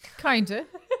with me? kinda.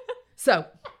 So,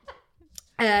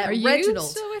 you Reginald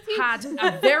still with me? had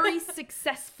a very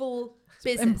successful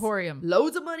business. emporium.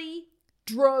 Loads of money,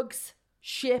 drugs,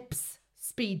 ships,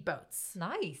 speedboats.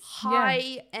 Nice.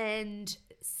 High-end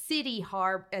Sydney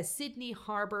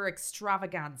Harbour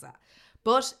extravaganza.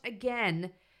 But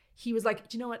again, he was like,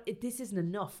 do you know what? This isn't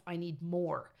enough. I need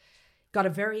more. Got a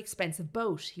very expensive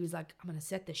boat. He was like, I'm going to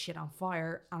set this shit on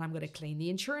fire and I'm going to claim the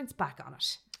insurance back on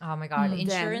it. Oh my God.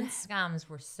 Insurance scams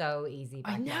were so easy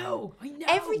back then. I know.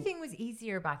 Everything was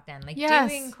easier back then. Like Yes.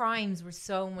 doing crimes were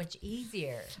so much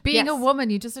easier. Being a Yes. woman,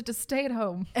 you just had to stay at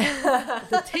home.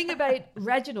 The thing about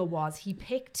Reginald was he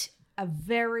picked a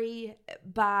very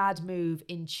bad move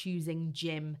in choosing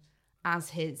Jim as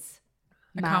his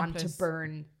man Accomplice. to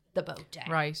burn the boat down.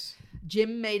 Right.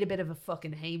 Jim made a bit of a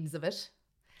fucking hames of it.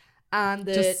 And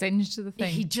Just singed to the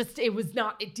thing.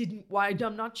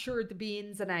 I'm not sure the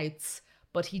ins and outs,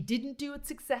 but he didn't do it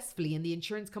successfully. And the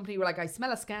insurance company were like, I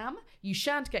smell a scam. You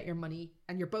shan't get your money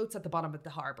and your boat's at the bottom of the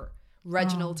harbour.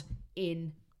 Reginald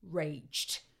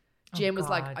enraged. Jim was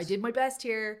like, God. I did my best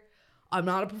here. I'm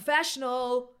not a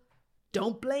professional.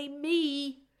 Don't blame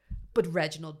me. But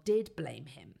Reginald did blame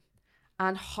him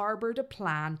and harboured a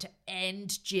plan to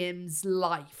end Jim's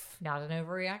life. Not an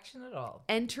overreaction at all.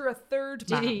 Enter a third Did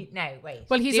man. he? No, wait.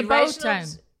 Well, he's Did a boat Reginald town.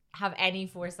 have any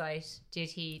foresight? Did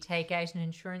he take out an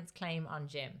insurance claim on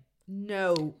Jim?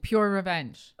 No. Pure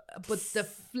revenge. But the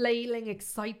flailing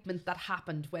excitement that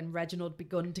happened when Reginald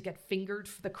begun to get fingered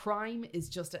for the crime is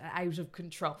just out of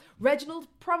control. Reginald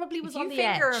probably was If on you the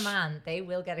edge. finger a man, they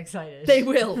will get excited. They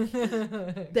will.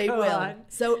 They Go will. on.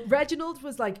 So Reginald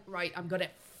was like, right, I'm going to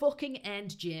fucking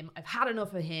end Jim. I've had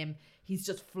enough of him. He's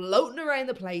just floating around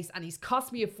the place and he's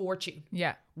cost me a fortune.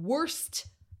 Yeah. Worst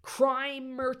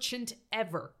crime merchant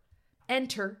ever.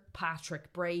 Enter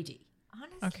Patrick Brady.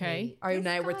 Honestly, Okay. Oh, this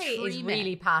now we're guy three is men.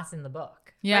 really passing the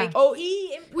buck. Yeah. Like, oh, he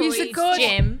He's a employed good-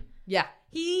 Jim. Yeah.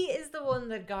 He is the one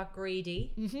that got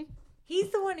greedy. Mm-hmm. He's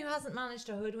the one who hasn't managed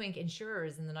to hoodwink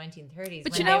insurers in the 1930s.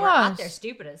 But when you they know were at what? their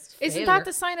stupidest. Isn't failure. that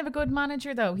the sign of a good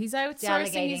manager, though? He's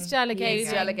outsourcing, he's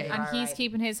delegating, delegating. and he's Alright.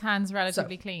 keeping his hands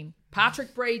relatively clean.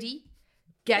 Patrick Brady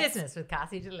gets business with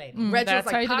Cassie Delaney? Reginald's that's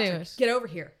like, how you do Patrick, it. get over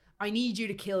here. I need you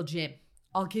to kill Jim.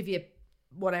 I'll give you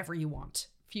whatever you want.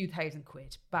 Few thousand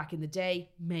quid. Back in the day,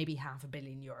 maybe €500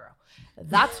 million.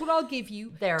 That's what I'll give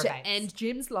you to Thereabouts. end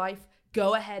Jim's life.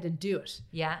 Go ahead and do it.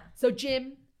 Yeah.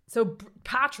 So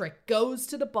Patrick goes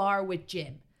to the bar with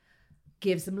Jim,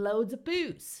 gives him loads of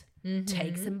booze,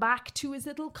 takes him back to his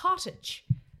little cottage,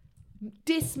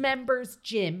 dismembers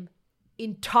Jim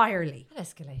entirely. That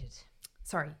escalated.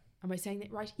 Sorry, am I saying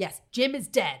that right? Yes, Jim is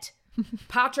dead.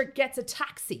 Patrick gets a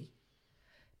taxi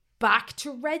back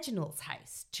to Reginald's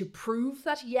house to prove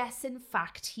that, yes, in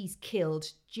fact, he's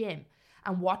killed Jim.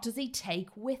 And what does he take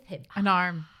with him? An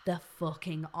arm. The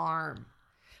fucking arm.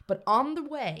 But on the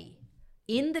way,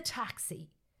 in the taxi,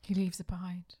 He leaves it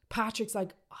behind. Patrick's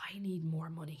like, I need more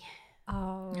money.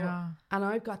 Oh. Yeah. And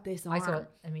I've got this arm. I saw it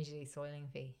immediately soiling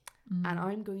fee. And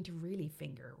I'm going to really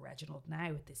finger Reginald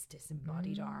now with this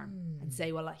disembodied arm and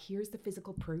say, well, here's the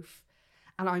physical proof.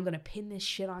 And I'm going to pin this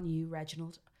shit on you,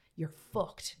 Reginald. You're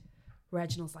fucked.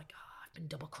 Reginald's like, oh, I've been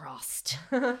double-crossed.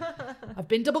 I've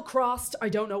been double-crossed. I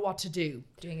don't know what to do.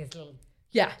 Doing his little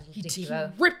Yeah, dicky he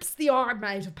bow. rips the arm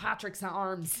out of Patrick's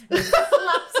arms.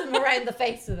 slaps him around the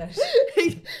face with it.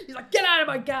 He's like, get out of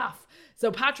my gaff.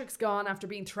 So Patrick's gone after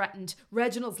being threatened.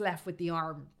 Reginald's left with the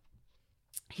arm.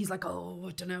 He's like, oh,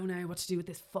 I don't know now what to do with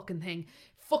this fucking thing.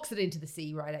 Fucks it into the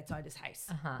sea right outside his house.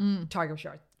 Tiger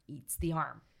shark eats the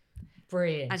arm.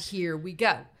 Brilliant. And here we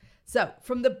go. So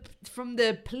from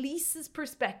the police's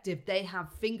perspective, they have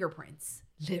fingerprints,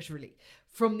 literally,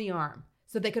 from the arm.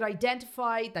 So they could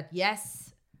identify that,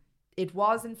 yes, it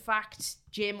was in fact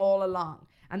Jim all along.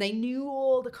 And they knew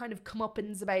all the kind of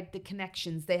comeuppance about the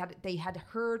connections. They had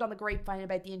heard on the grapevine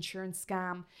about the insurance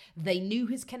scam. They knew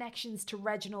his connections to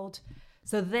Reginald.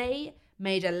 So they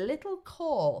made a little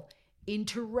call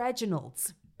into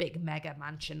Reginald's big mega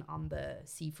mansion on the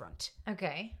seafront.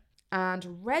 Okay.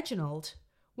 And Reginald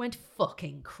went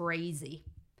fucking crazy.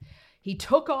 He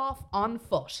took off on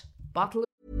foot, bottle.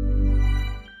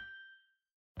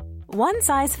 One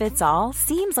size fits all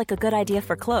seems like a good idea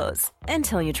for clothes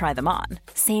until you try them on.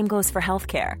 Same goes for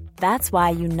healthcare. That's why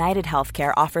United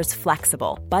Healthcare offers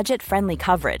flexible, budget-friendly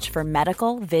coverage for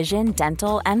medical, vision,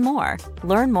 dental, and more.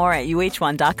 Learn more at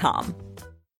uh1.com.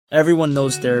 Everyone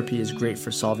knows therapy is great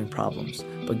for solving problems,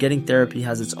 but getting therapy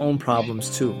has its own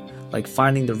problems too, like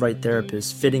finding the right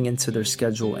therapist, fitting into their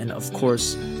schedule, and of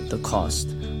course, the cost.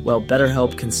 Well,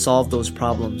 BetterHelp can solve those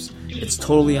problems. It's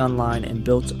totally online and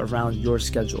built around your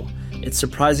schedule. It's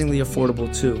surprisingly affordable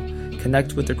too.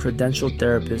 Connect with a credentialed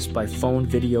therapist by phone,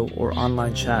 video, or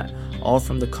online chat, all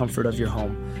from the comfort of your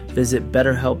home. Visit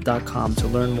BetterHelp.com to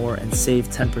learn more and save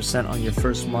 10% on your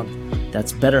first month.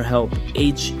 That's BetterHelp,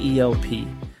 H-E-L-P.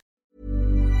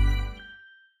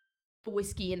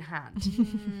 Whiskey in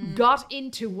hand, got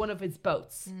into one of his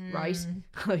boats, right?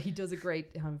 He does a great,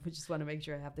 I just want to make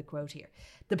sure I have the quote here.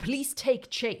 The police take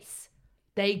chase.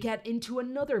 They get into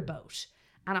another boat,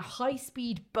 and a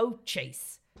high-speed boat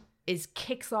chase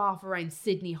kicks off around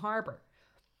Sydney Harbour.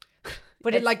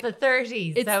 But it's like the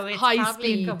 30s, it's so it's high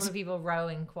probably speed. a couple of people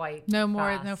rowing quite No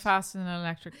fast. faster than an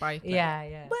electric bike. like.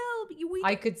 Yeah. Well,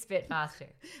 I could spit faster.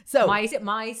 So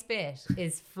my spit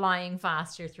is flying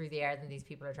faster through the air than these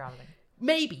people are traveling.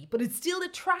 maybe, but it still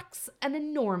attracts an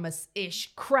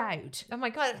enormous-ish crowd. Oh my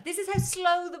God, this is how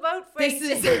slow the boat This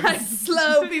race is how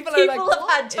slow people are like, have what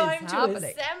had is time to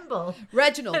happening? assemble.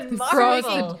 Reginald, And Cross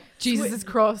marvel. the, Jesus has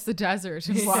crossed the desert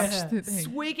and watched the thing.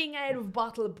 swigging out of a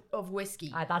bottle of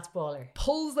whiskey, That's baller.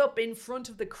 pulls up in front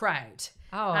of the crowd.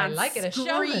 Oh, I and like it, a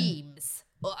showman. screams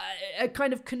a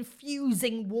kind of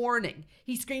confusing warning.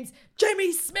 He screams,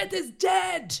 Jimmy Smith is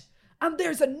dead, and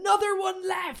there's another one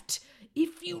left.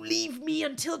 If you leave me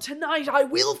until tonight, I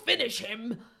will finish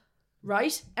him.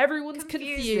 Right? Everyone's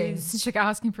confused. It's like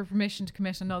asking for permission to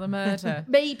commit another murder.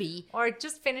 Maybe. Or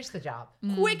just finish the job.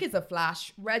 Quick as a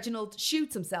flash, Reginald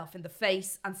shoots himself in the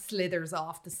face and slithers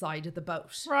off the side of the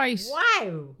boat. Right.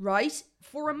 Wow. Right?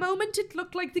 For a moment, it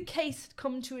looked like the case had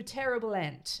come to a terrible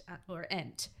end.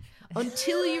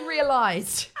 Until you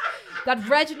realised that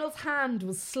Reginald's hand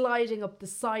was sliding up the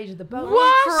side of the boat.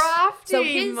 Crafty So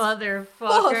his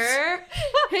motherfucker.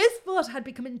 His foot had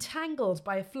become entangled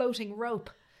by a floating rope,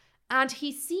 and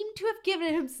he seemed to have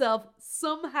given himself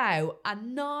somehow a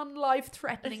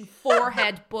non-life-threatening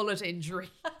forehead bullet injury.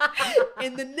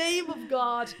 In the name of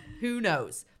God, who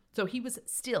knows? So he was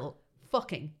still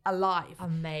fucking alive.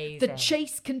 Amazing. The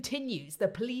chase continues. The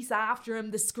police after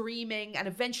him, the screaming, and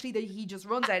eventually he just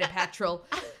runs out of petrol.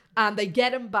 And they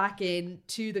get him back in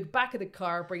to the back of the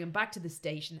car, bring him back to the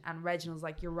station. And Reginald's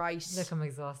like, "You're right. Look, I'm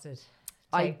exhausted.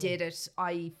 I Take me. did it.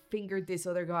 I fingered this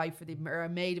other guy for the murder. I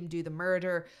made him do the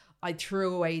murder. I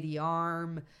threw away the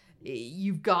arm.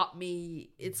 You've got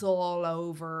me. It's all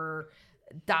over.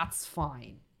 That's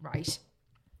fine, right?"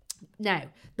 Now,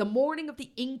 the morning of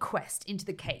the inquest into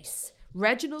the case,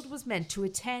 Reginald was meant to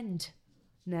attend.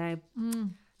 Now,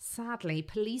 sadly,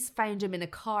 police found him in a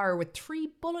car with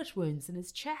 3 bullet wounds in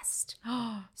his chest.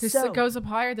 This So- goes up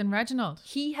higher than Reginald.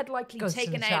 He had likely Goes to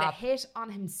taken the out a top. hit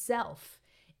on himself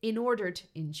in order to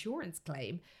insurance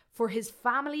claim for his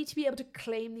family to be able to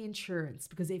claim the insurance,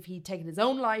 because if he'd taken his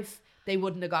own life, they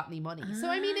wouldn't have got any money. So,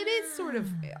 I mean, it is sort of,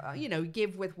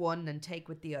 give with one and take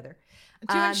with the other.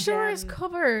 Do And, insurers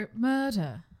cover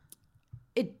murder?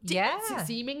 It did, Yeah.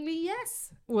 seemingly,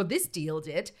 yes. Well, this deal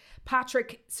did.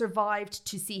 Patrick survived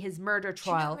to see his murder Do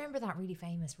you not trial. remember that really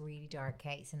famous, really dark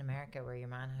case in America where your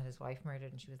man had his wife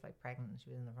murdered and she was like pregnant and she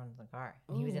was in the front of the car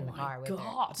and he was in the car with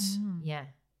God. her? Yeah.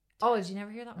 Oh, did you never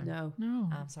hear that one? No, No.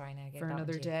 I'm sorry, now I get for that one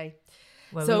another to you. day.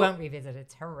 Well, So- we won't revisit it.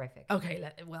 It's horrific.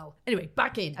 Okay, anyway,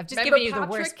 back in. I've just Remember given you the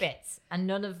worst Patrick? bits and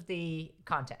none of the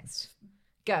context.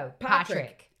 Go, Patrick,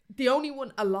 Patrick. the only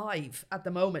one alive at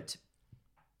the moment,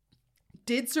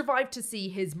 did survive to see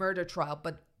his murder trial,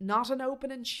 but not an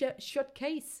open and shut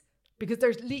case, because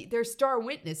their star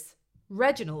witness,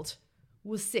 Reginald,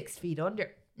 was 6 feet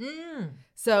under.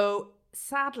 So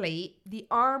sadly, the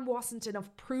arm wasn't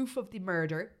enough proof of the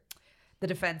murder, the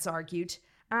defense argued,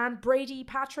 and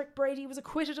Patrick Brady was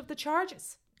acquitted of the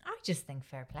charges. I just think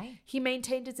fair play. He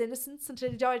maintained his innocence until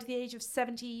he died at the age of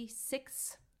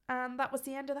 76, and that was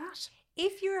the end of that.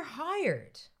 If you're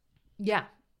hired, Yeah.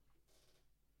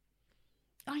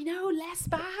 I know, less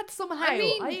bad somehow. I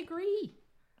mean- I agree.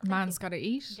 Man's got to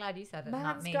eat. I'm glad you said it, not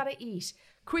Man's me. gotta eat.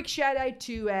 Quick shout out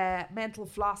to Mental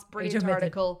Floss, brilliant talking about the-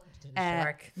 article. the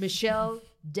shark? Michelle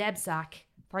Debsack,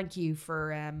 thank you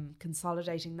for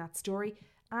consolidating that story.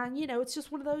 And it's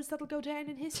just one of those that'll go down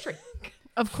in history.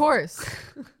 Of course.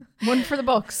 One for the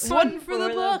books. One for the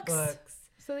the books. books.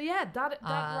 So yeah, that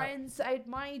rounds out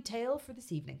my tale for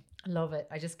this evening. I love it.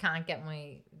 I just can't get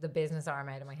the business arm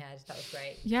out of my head. That was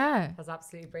great. Yeah. That was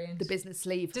absolutely brilliant. The business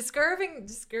sleeve. Discurving.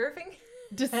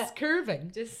 Discurving.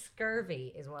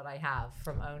 Scurvy is what I have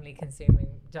from only consuming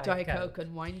Diet Coke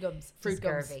and wine gums. Fruit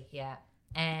gums. Scurvy, yeah.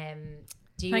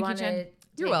 Do you Thank you, want Jen. to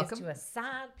You're take welcome. us to a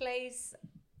sad place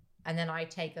and then I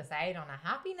take us out on a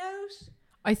happy note?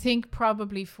 I think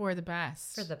probably for the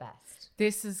best. For the best.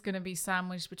 This is going to be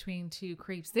sandwiched between 2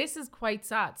 creeps. This is quite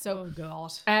sad. So, Oh God.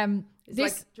 this It's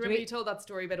like, do you remember you told that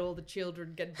story about all the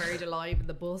children getting buried alive in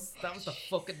the bus? That was the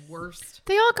fucking worst.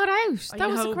 they all got out. I That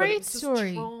was know, a but great it's just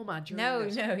story. trauma during No,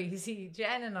 it. no. You see,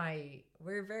 Jen and I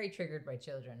We're very triggered by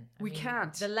children. I We mean,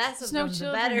 can't. The less There's of no them, the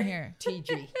children better. here.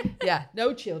 TG. Yeah,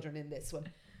 no children in this one.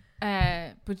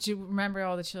 But do you remember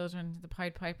all the children the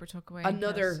Pied Piper took away?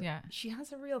 Another. Yeah. She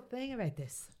has a real thing about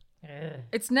this.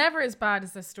 It's never as bad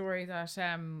as the story that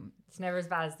It's never as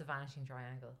bad as the Vanishing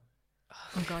Triangle.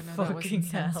 oh god no, that Fucking wasn't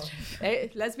hell. sensitive.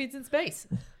 Hey, lesbians in space.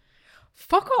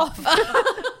 Fuck off.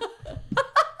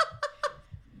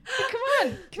 Come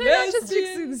on, can I not just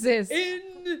exist?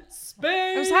 In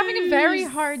space. I was having a very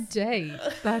hard day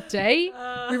that day.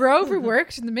 We were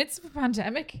overworked in the midst of a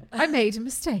pandemic. I made a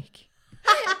mistake.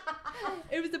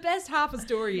 It was the best half a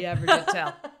story you ever did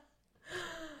tell.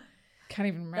 Can't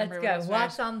even remember. Let's what it go. was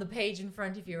Watch about. on the page in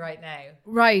front of you right now.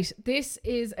 Right. This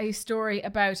is a story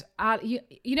about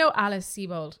you know Alice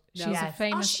Sebold. She's a Yes.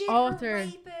 famous Her author.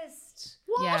 rapist.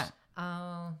 Yeah.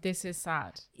 Oh. This is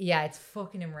sad. Yeah, it's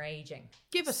fucking enraging.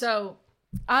 Give us. So,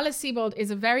 Alice Sebold is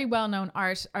a very well-known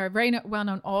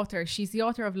well-known author. She's the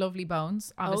author of Lovely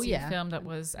Bones, obviously yeah. a film that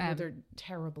was Another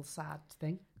terrible, sad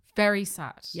thing. very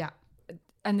sad. Yeah.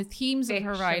 And the themes of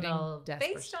her writing, Fictional,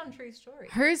 Desperate. based on true story.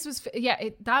 hers was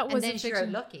that was And then a she wrote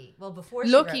fiction. Lucky. Well, before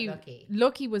she Lucky, wrote Lucky.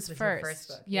 Lucky was was her first. first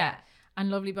book, Yeah. yeah. And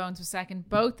Lovely Bones was second.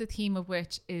 Both the theme of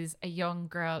which is a young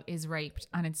girl is raped,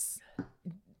 and it's,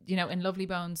 you know, in Lovely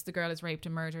Bones the girl is raped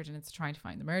and murdered, and it's trying to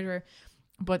find the murderer.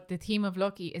 But the theme of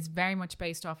Lucky is very much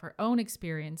based off her own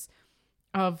experience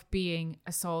of being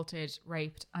assaulted,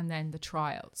 raped, and then the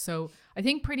trial. So I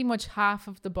think pretty much half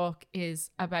of the book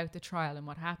is about the trial and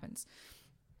what happens.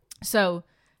 So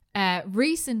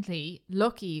recently,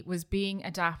 Lucky was being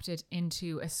adapted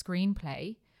into a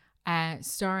screenplay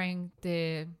starring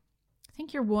I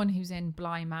think you're one who's in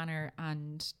Bly Manor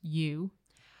and You.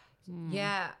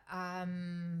 Yeah.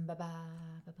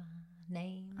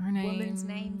 Name. Her name. Woman's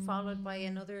name followed by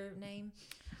another name.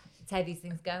 That's how these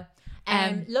things go.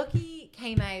 Um, Lucky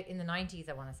came out in the 90s,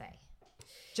 I want to say.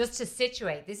 Just to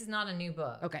situate, this is not a new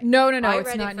book. Okay. No, I it's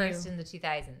read not it new. first in the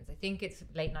 2000s. I think it's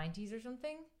late 90s or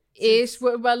something. It's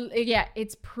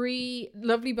pre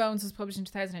Lovely Bones was published in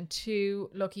 2002.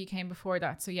 Lucky came before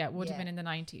that, so yeah, it would have Yeah. been in the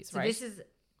 90s, So right? this is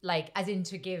like, as in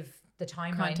to give the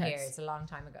timeline here, Context. it's a long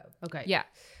time ago. Okay. yeah.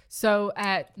 So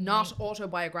Not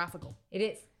autobiographical. It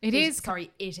is. it is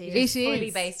Sorry, it is. It is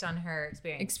fully based on her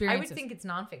experience. I would Experiences. think it's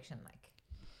nonfiction, like.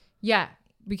 Yeah,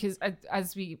 because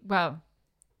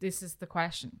this is the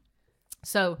question.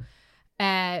 So,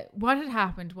 what had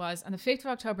happened was on the 5th of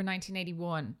October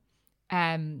 1981,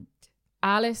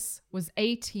 Alice was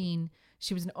 18.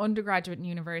 She was an undergraduate in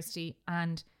university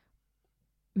and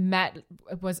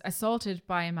was assaulted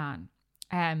by a man.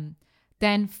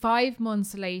 Then 5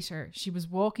 months later, she was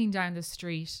walking down the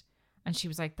street and she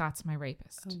was like, "That's my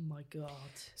rapist." Oh my God.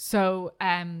 So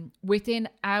within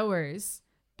hours,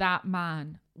 that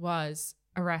man was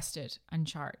arrested and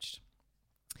charged.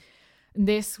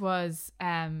 This was,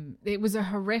 it was a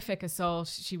horrific assault.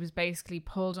 She was basically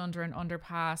pulled under an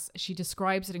underpass. She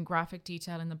describes it in graphic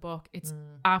detail in the book. It's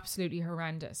absolutely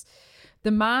horrendous.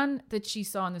 The man that she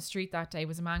saw on the street that day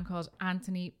was a man called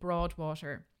Anthony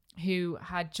Broadwater, who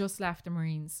had just left the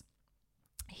Marines.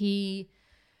 He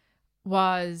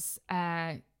was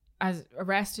as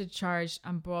arrested, charged,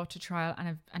 and brought to trial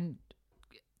and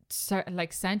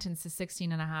sentenced to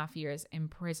 16 and a half years in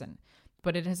prison.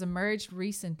 But it has emerged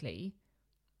recently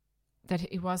that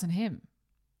it wasn't him,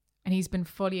 and he's been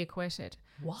fully acquitted.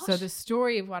 What? So the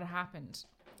story of what happened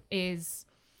is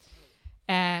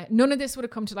none of this would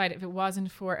have come to light if it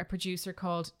wasn't for a producer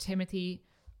called Timothy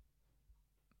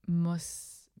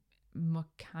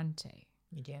Muscante.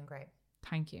 You're doing great.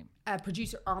 Thank you. A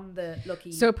producer on the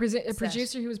Lucky. So a set.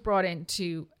 producer who was brought in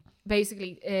to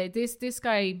basically this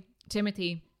guy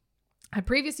Timothy had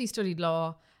previously studied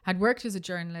law, had worked as a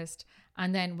journalist,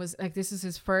 and then was like, this is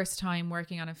his first time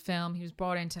working on a film. He was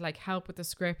brought in to like help with the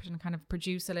script and kind of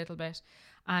produce a little bit.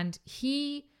 And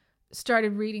he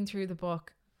started reading through the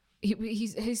book. He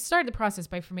started the process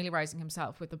by familiarizing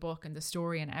himself with the book and the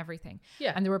story and everything.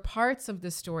 Yeah. And there were parts of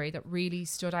the story that really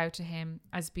stood out to him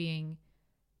as being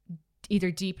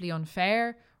either deeply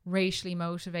unfair, racially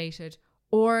motivated,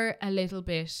 or a little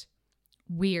bit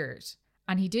weird.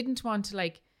 And he didn't want to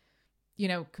like, you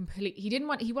know,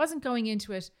 he wasn't going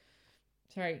into it,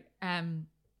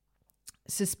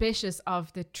 suspicious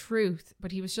of the truth,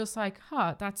 but he was just like,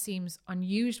 that seems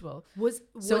unusual. Was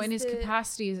in his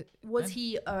capacity, was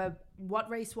he, what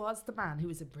race was the man who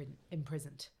was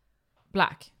imprisoned?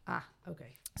 Black. Ah,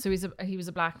 okay. So he was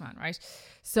a black man, right?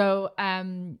 So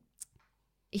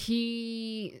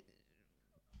he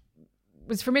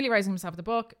was familiarizing himself with the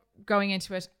book, going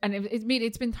into it, and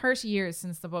it's been 30 years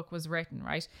since the book was written,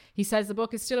 right? He says the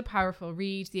book is still a powerful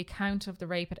read. The account of the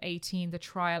rape at 18, the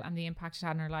trial, and the impact it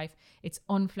had on her life. It's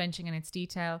unflinching in its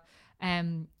detail.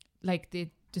 Like the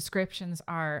descriptions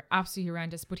are absolutely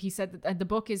horrendous, but he said that the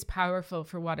book is powerful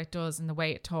for what it does and the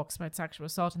way it talks about sexual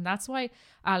assault, and that's why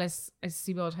Alice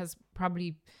Sebold has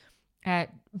probably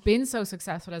been so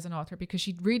successful as an author, because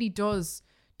she really does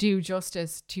do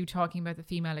justice to talking about the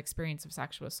female experience of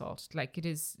sexual assault. Like it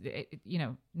is, you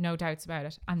know, no doubts about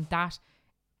it. And that,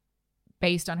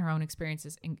 based on her own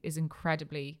experiences, is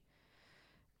incredibly,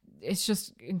 it's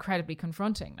just incredibly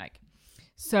confronting. Like,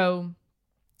 so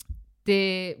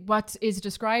what is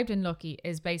described in Lucky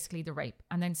is basically the rape.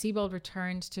 And then Sebold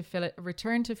returned to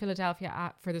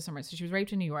Philadelphia for the summer. So she was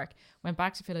raped in New York, went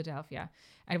back to Philadelphia.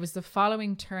 And it was the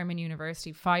following term in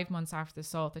university, 5 months after the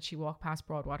assault, that she walked past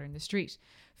Broadwater in the street,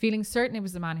 feeling certain it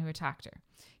was the man who attacked her.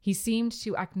 He seemed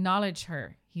to acknowledge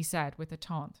her, he said, with a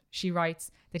taunt. She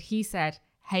writes that he said,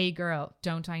 "Hey girl,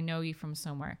 don't I know you from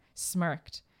somewhere?"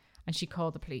 Smirked. And she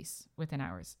called the police within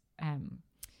hours.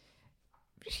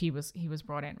 He was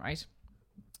brought in, right?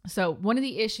 So one of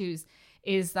the issues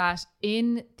is that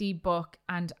in the book,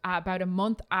 and about a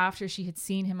month after she had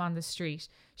seen him on the street,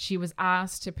 she was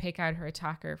asked to pick out her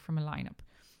attacker from a lineup.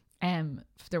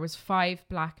 There was 5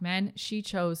 black men. She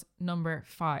chose number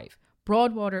 5.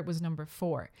 Broadwater was number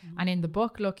 4. And in the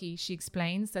book Lucky, she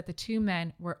explains that the 2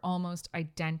 men were almost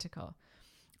identical.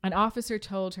 An officer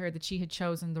told her that she had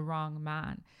chosen the wrong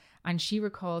man, and she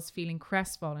recalls feeling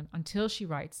crestfallen until, she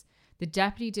writes, the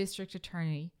Deputy District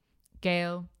Attorney,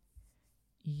 Gail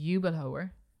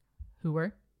Ubelhoer,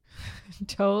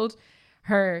 told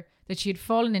her that she had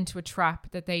fallen into a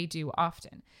trap that they do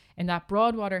often, and that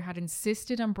Broadwater had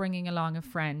insisted on bringing along a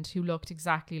friend who looked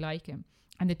exactly like him.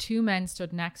 And the 2 men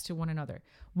stood next to one another,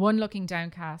 one looking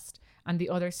downcast and the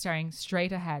other staring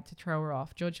straight ahead to throw her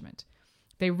off judgment.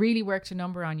 They really worked a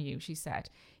number on you, she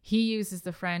said. He uses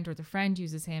the friend or the friend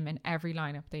uses him in every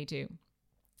lineup they do.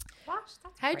 What?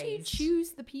 That's How crazy. do you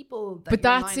choose the people that But you're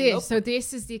that's lining it. up So with?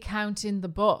 this is the account in the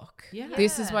book. Yeah.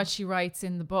 This is what she writes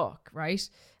in the book, right?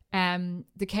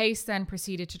 The case then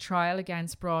proceeded to trial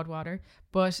against Broadwater,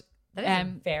 but That is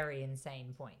a very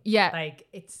insane point. Yeah. Like,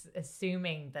 it's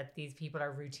assuming that these people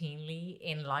are routinely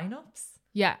in lineups.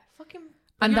 yeah. Fucking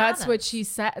And that's what bananas. she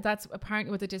said. That's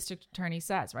apparently what the district attorney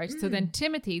says, right? So then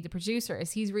Timothy, the producer,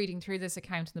 as he's reading through this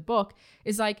account in the book,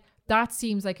 is like, that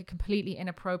seems like a completely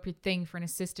inappropriate thing for an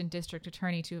assistant district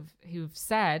attorney to have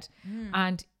said.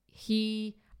 And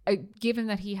he, given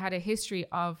that he had a history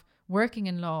of working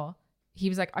in law, he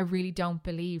was like, I really don't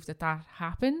believe that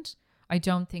happened. I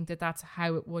don't think that that's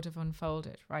how it would have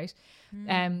unfolded, right?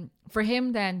 For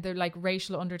him then, the like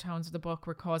racial undertones of the book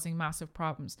were causing massive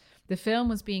problems. The film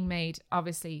was being made,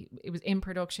 obviously, it was in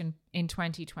production in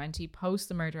 2020, post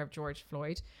the murder of George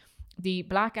Floyd. The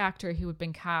black actor who had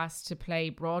been cast to play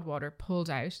Broadwater pulled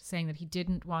out, saying that he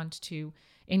didn't want to,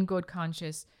 in good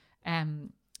conscience,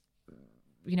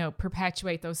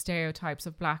 perpetuate those stereotypes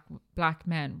of black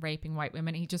men raping white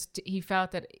women. He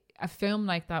felt that a film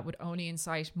like that would only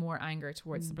incite more anger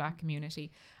towards the black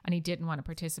community, and he didn't want to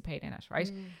participate in it,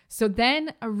 right? So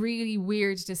then a really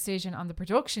weird decision on the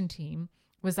production team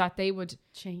was that they would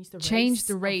change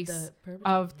the race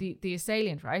of the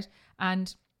assailant, right?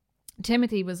 And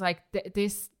Timothy was like,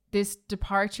 this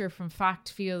departure from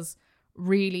fact feels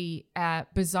really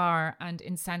bizarre and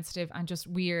insensitive and just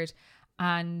weird.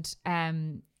 And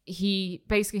he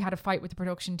basically had a fight with the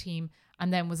production team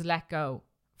and then was let go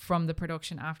from the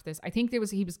production after this. I think he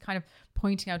was kind of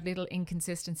pointing out little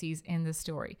inconsistencies in the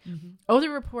story. Other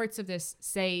reports of this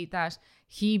say that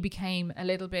he became a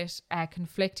little bit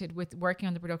conflicted with working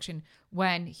on the production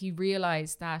when he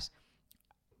realized that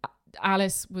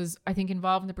Alice was, I think,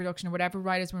 involved in the production, or whatever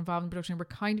writers were involved in the production were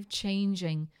kind of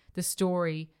changing the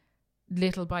story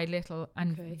little by little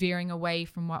and veering away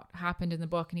from what happened in the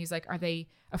book. And he's like, are they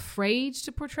afraid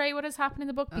to portray what has happened in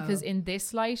the book? Because in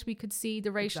this light, we could see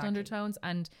the racial undertones,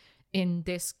 and in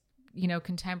this,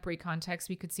 contemporary context,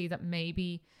 we could see that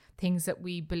maybe things that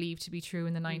we believe to be true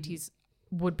in the 90s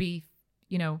would be,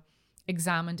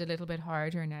 examined a little bit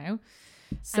harder now.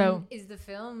 So And is the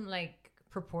film like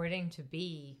purporting to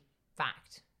be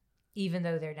fact, even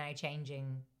though they're now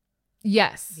changing?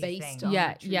 yes, based on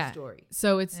yeah, the true yeah. story.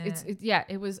 So it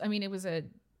was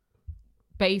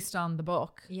based on the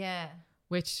book, Yeah.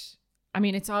 which, I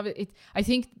mean, it's obvious. I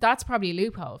think that's probably a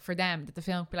loophole for them, that the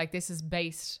film be like, this is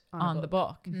based on the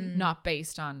book, not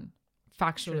based on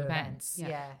factual True events.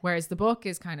 Yeah. Whereas the book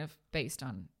is kind of based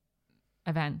on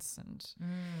events and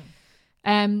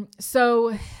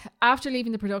So after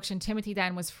leaving the production, Timothy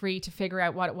then was free to figure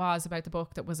out what it was about the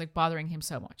book that was like bothering him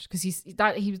so much, because he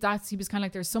was kind of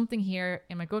like, there's something here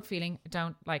in my gut feeling, I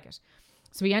don't like it.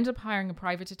 So he ended up hiring a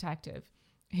private detective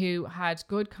who had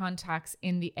good contacts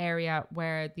in the area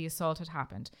where the assault had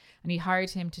happened, and he hired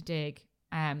him to dig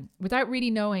without really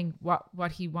knowing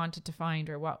what he wanted to find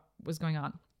or what was going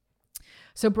on.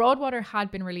 So Broadwater had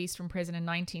been released from prison in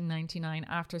 1999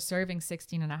 after serving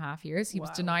 16 and a half years. He was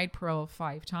denied parole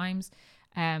 5 times,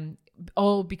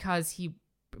 all because he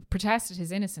protested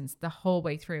his innocence the whole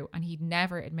way through, and he'd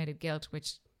never admitted guilt,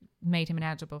 which made him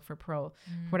ineligible for parole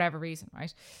for whatever reason,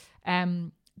 right?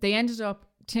 They ended up,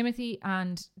 Timothy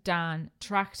and Dan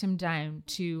tracked him down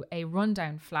to a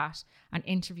rundown flat and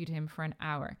interviewed him for an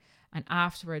hour. And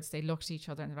afterwards they looked at each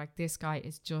other and they're like, this guy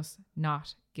is just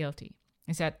not guilty.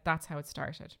 He said that's how it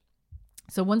started.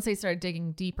 So once they started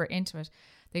digging deeper into it,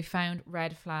 they found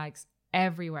red flags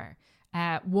everywhere.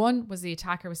 One was the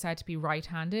attacker was said to be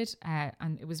right-handed,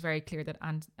 and it was very clear that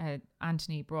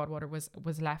Anthony Broadwater was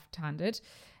left-handed.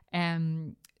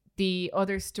 The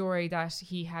other story that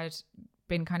he had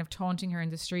been kind of taunting her in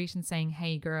the street and saying,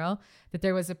 hey girl, that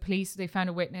there was they found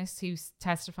a witness who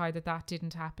testified that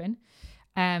didn't happen.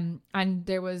 And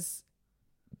there was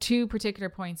 2 particular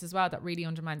points as well that really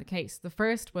undermined the case. The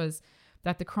first was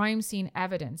that the crime scene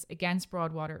evidence against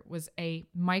Broadwater was a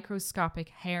microscopic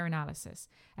hair analysis.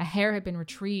 A hair had been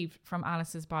retrieved from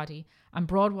Alice's body, and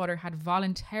Broadwater had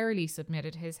voluntarily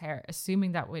submitted his hair,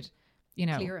 assuming that would,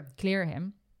 clear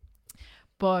him.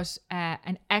 But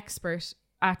an expert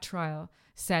at trial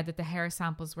said that the hair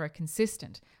samples were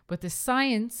consistent, but the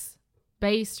science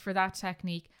based for that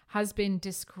technique has been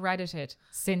discredited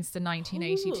since the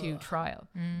 1982 trial.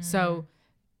 So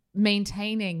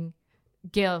maintaining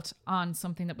guilt on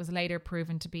something that was later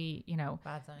proven to be,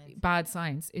 bad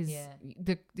science is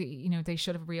they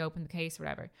should have reopened the case or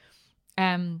whatever.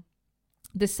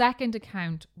 The second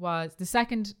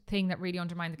thing that really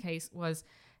undermined the case was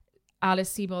Alice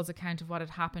Sebold's account of what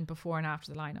had happened before and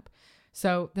after the lineup.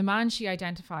 So the man she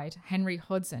identified, Henry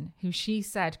Hudson, who she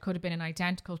said could have been an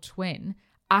identical twin,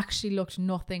 actually looked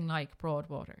nothing like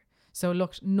Broadwater. So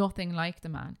looked nothing like the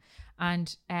man.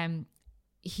 And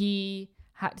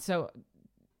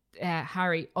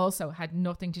Harry also had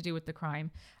nothing to do with the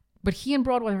crime. But he and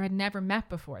Broadwater had never met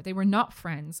before. They were not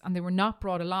friends, and they were not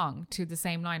brought along to the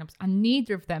same lineups. And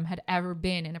neither of them had ever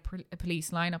been in a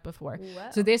police lineup before. Wow.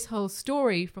 So this whole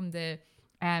story from the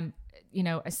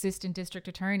assistant district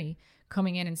attorney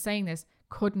coming in and saying this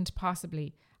couldn't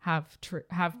possibly have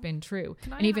been true.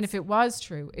 And even if it was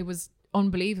true, it was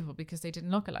unbelievable because they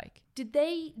didn't look alike. Did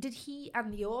he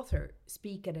and the author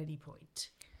speak at any point?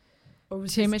 Or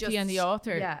was Timothy and the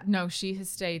author? Yeah. No, she has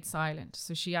stayed silent.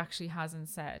 So she actually hasn't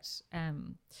said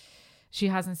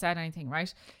anything,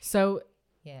 right? So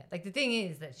yeah, like the thing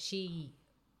is that she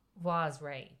was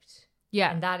raped.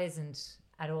 Yeah. And that isn't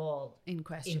at all in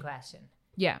question.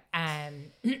 Yeah. I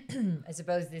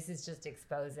suppose this is just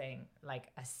exposing like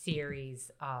a series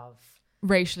of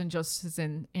racial injustices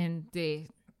in the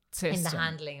system. In the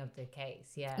handling of the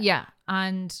case, yeah. Yeah.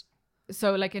 And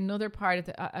so like another part of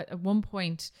at one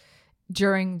point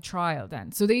during trial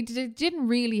then. So they didn't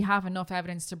really have enough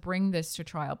evidence to bring this to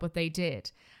trial, but they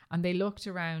did. And they looked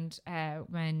around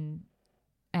when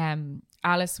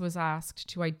Alice was asked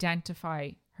to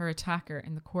identify her attacker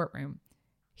in the courtroom.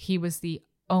 He was the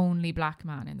only black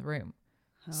man in the room.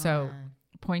 Oh. So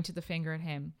pointed the finger at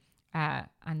him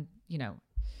and,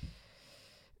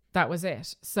 that was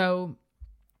it. So,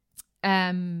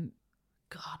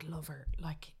 God love her.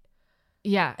 Like,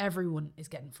 yeah, everyone is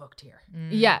getting fucked here.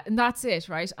 Yeah, and that's it,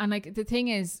 right? And like the thing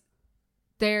is,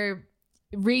 they're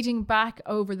reading back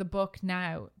over the book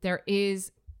now. There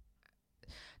is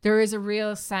a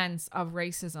real sense of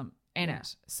racism in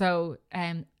it. So,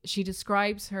 she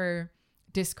describes her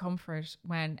discomfort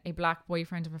when a black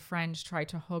boyfriend of a friend tried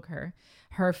to hug her.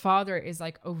 Her father is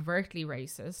like overtly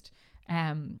racist.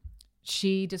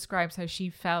 She describes how she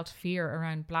felt fear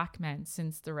around black men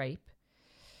since the rape.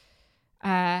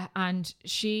 And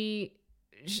she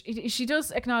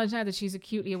does acknowledge now that she's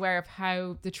acutely aware of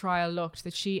how the trial looked,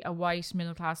 that she, a white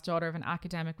middle-class daughter of an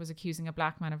academic, was accusing a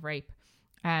black man of rape.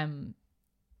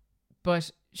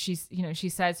 But she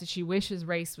says that she wishes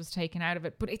race was taken out of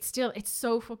it, but it's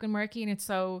so fucking murky, and it's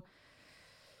so,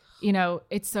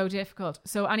 it's so difficult.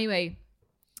 So anyway,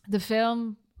 the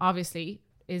film obviously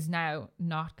is now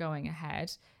not going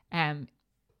ahead.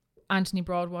 Anthony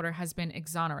Broadwater has been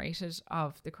exonerated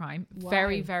of the crime. Wow.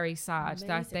 Very, very sad. Amazing.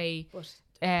 That they...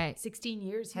 16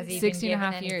 years. Has he 16 been and a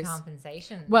half given years. Any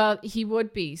compensation? Well, he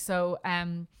would be. So,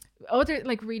 other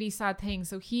like really sad things.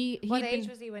 So what age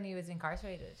was he when he was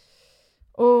incarcerated?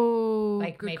 Oh,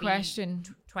 Like good maybe question.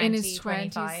 20, in his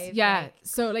 25, yeah. like-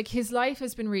 So like his life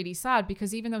has been really sad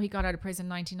because even though he got out of prison in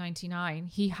 1999,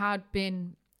 he had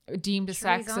been deemed a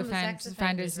Sure, he's sex on the sex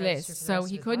offenders offenders list. register for the So rest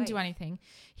he of his couldn't do life. anything.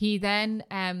 He then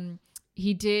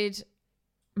he did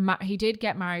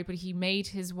get married, but he made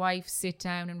his wife sit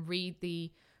down and read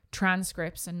the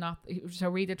transcripts and not so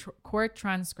read the court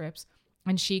transcripts,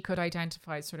 and she could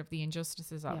identify sort of the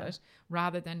injustices of it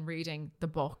rather than reading the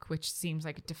book, which seems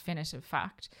like a definitive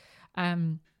fact.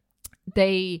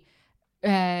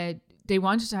 They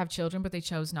wanted to have children, but they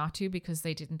chose not to because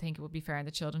they didn't think it would be fair in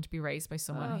the children to be raised by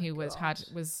someone who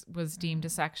was deemed a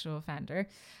sexual offender.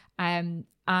 And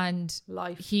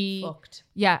Life he fucked.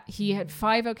 he had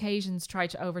 5 occasions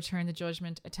tried to overturn the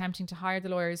judgment, attempting to hire the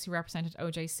lawyers who represented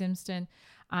O.J. Simpson.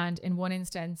 And in one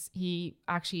instance, he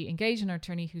actually engaged an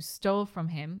attorney who stole from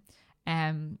him.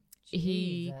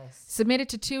 He submitted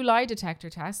to 2 lie detector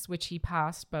tests, which he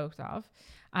passed both of,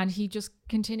 and he just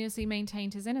continuously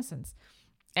maintained his innocence.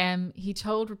 He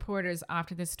told reporters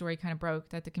after this story kind of broke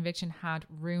that the conviction had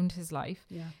ruined his life.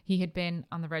 Yeah. He had been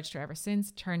on the register ever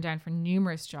since, turned down for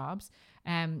numerous jobs.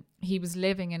 He was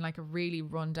living in like a really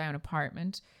run-down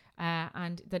apartment,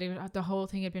 and that the whole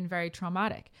thing had been very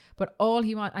traumatic. But all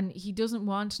he wants, and he doesn't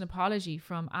want an apology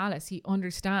from Alice. He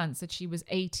understands that she was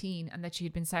 18 and that she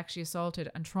had been sexually assaulted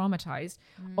and traumatized.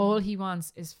 All he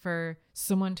wants is for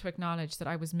someone to acknowledge that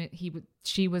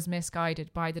she was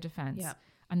misguided by the defense. Yeah.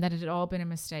 And that it had all been a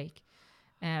mistake.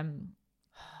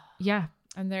 Yeah.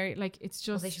 And they're like, it's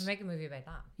just... Well, they should make a movie about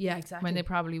that. Yeah, exactly. When they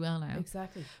probably will now.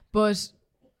 Exactly. But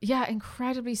yeah,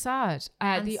 incredibly sad.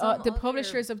 The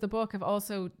publishers of the book have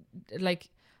also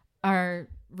are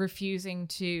refusing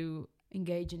to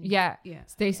engage in... Yeah.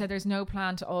 They said there's no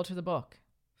plan to alter the book.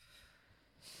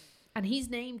 And he's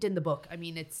named in the book. I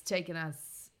mean, it's taken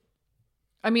as...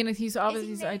 I mean, he's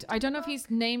obviously... I don't know if he's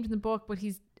named in the book, but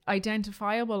he's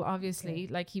identifiable, obviously.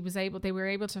 Okay. Like they were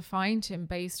able to find him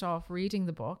based off reading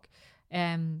the book.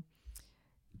 And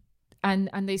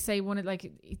they say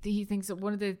he thinks that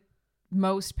one of the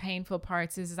most painful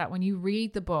parts is that when you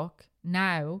read the book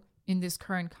now in this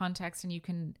current context and you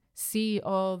can see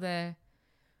all the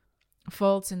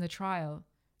faults in the trial,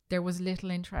 there was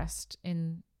little interest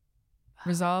in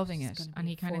resolving it, and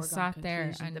he kind of sat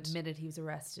there, and the minute he was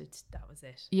arrested, that was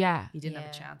it. Yeah, he didn't have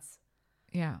a chance.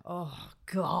 Yeah. Oh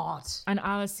God. And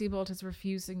Alice Sebold is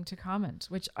refusing to comment,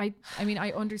 which I mean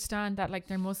I understand that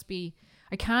there must be,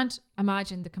 I can't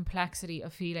imagine the complexity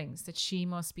of feelings that she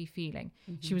must be feeling.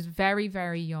 Mm-hmm. She was very,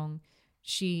 very young.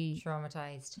 She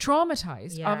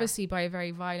traumatized, obviously, by a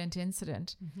very violent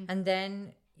incident. Mm-hmm. And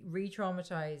then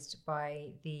re-traumatized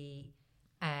by the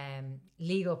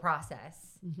legal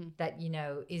process that,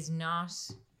 is not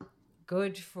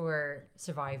good for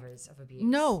survivors of abuse.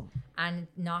 No. And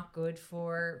not good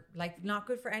for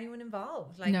anyone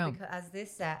involved. No. Because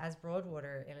as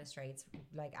Broadwater illustrates,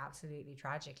 absolutely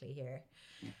tragically here.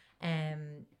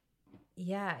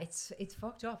 It's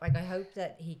fucked up. I hope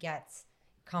that he gets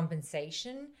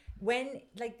compensation when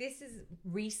this is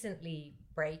recently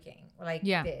breaking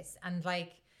this. And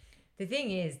the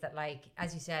thing is that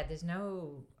as you said, there's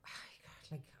no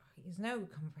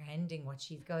comprehending what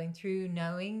she's going through,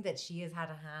 knowing that she has had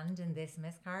a hand in this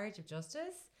miscarriage of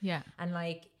justice. Yeah.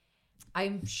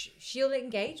 And she'll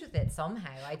engage with it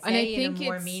somehow, I'd say, in a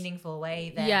more meaningful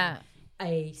way than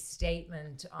a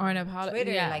statement on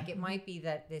Twitter. Yeah. It might be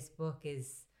that this book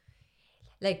is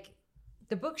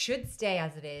the book should stay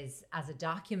as it is, as a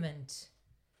document,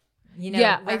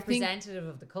 representative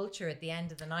of the culture at the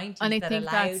end of the 90s, and that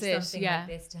allowed something like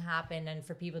this to happen, and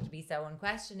for people to be so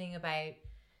unquestioning about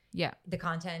the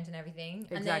content and everything.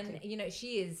 Exactly. And then,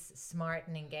 she is smart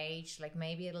and engaged.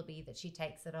 Maybe it'll be that she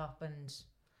takes it up and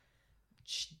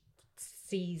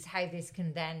sees how this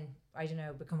can then, I don't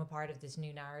know, become a part of this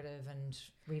new narrative and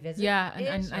revisit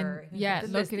it.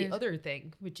 Look at the other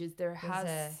thing, which is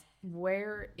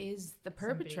where is the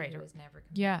perpetrator? Who was never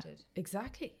convicted. Yeah,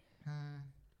 exactly.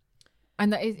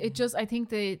 And it just, I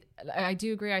think I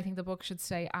do agree. I think the book should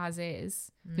stay as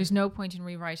is. There's no point in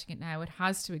rewriting it now. It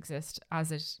has to exist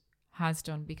as it has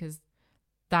done, because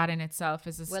that in itself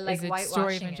is a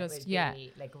story of injustice. Yeah,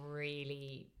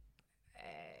 really,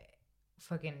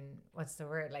 fucking, what's the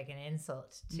word? An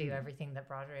insult to everything that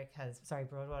Broadwater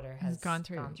has gone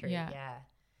through. Yeah.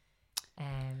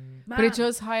 But it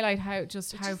does highlight how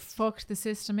fucked the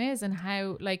system is, and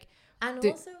how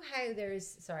also how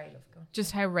there's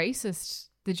just how racist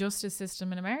the justice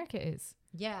system in America is.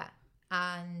 Yeah.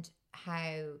 And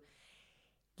how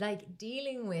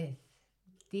dealing with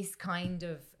this kind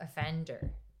of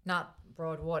offender, not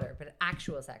Broadwater, but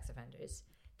actual sex offenders,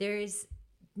 there's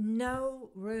no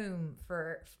room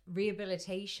for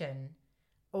rehabilitation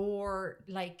or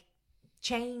like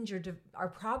change or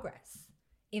progress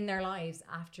in their lives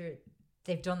after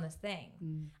they've done this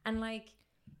thing. And like,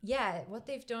 yeah, what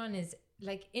they've done is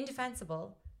like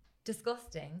indefensible,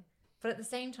 disgusting, but at the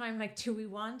same time, like, do we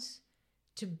want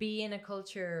to be in a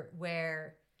culture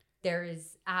where there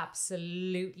is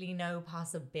absolutely no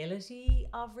possibility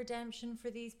of redemption for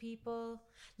these people?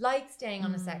 Like staying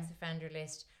on a sex offender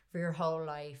list for your whole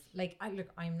life. Like,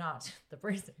 I'm not the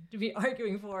person to be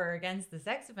arguing for or against the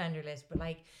sex offender list, but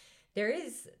like, there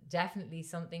is definitely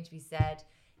something to be said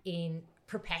in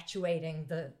perpetuating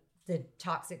the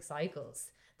toxic cycles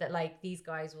that like these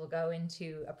guys will go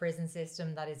into a prison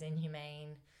system that is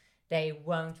inhumane. They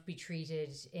won't be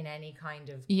treated in any kind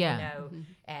of,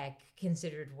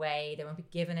 considered way. They won't be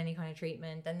given any kind of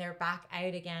treatment. Then they're back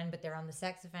out again, but they're on the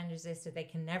sex offenders list, so they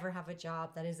can never have a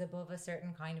job that is above a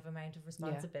certain kind of amount of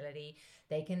responsibility.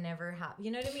 They can never have,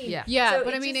 you know what I mean? Yeah, so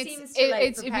but it I mean, seems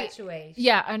to perpetuate.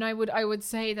 And I would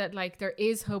say that like there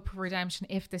is hope for redemption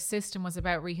if the system was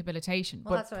about rehabilitation,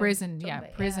 Well, but prison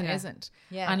isn't.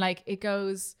 Yeah. And like it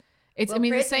goes. The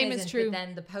prison same is isn't, true. But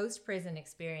then the post-prison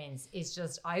experience is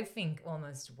just, I think,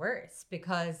 almost worse,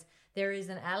 because there is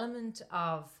an element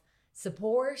of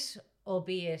support,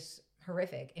 albeit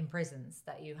horrific, in prisons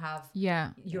that you have.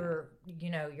 Your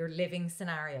living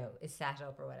scenario is set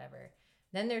up or whatever.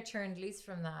 Then they're turned loose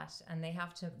from that, and they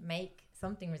have to make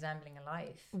something resembling a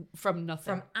life from nothing,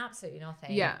 from absolutely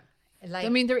nothing. Yeah, like, I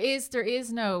mean, there is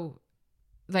no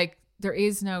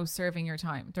serving your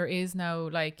time. There is no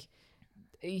like.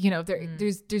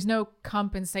 There's no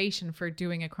compensation for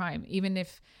doing a crime. Even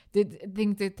if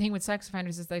the thing with sex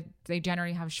offenders is that they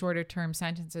generally have shorter term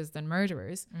sentences than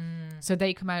murderers, so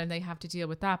they come out and they have to deal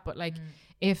with that. But like,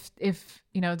 if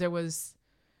there was,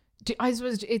 I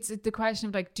suppose it's the question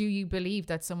of like, do you believe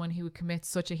that someone who commits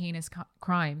such a heinous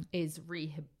crime is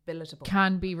rehabilitable,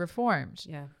 can be reformed?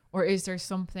 Yeah, or is there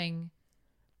something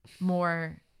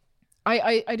more?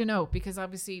 I don't know, because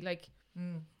obviously like.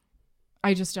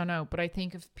 I just don't know. But I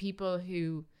think of people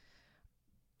who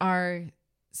are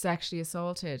sexually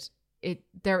assaulted,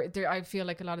 I feel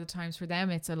like a lot of the times for them,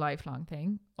 it's a lifelong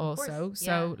thing also. Course,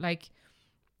 so like,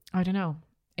 I don't know,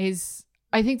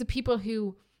 I think the people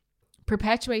who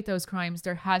perpetuate those crimes,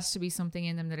 there has to be something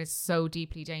in them that is so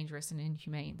deeply dangerous and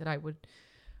inhumane that I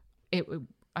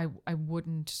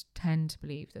wouldn't tend to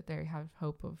believe that they have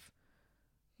hope of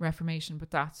reformation. But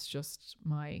that's just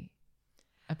my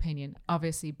opinion,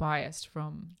 obviously biased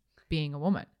from being a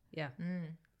woman. Yeah.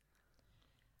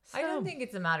 So, I don't think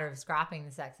it's a matter of scrapping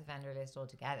the sex offender list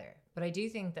altogether, but I do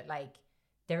think that like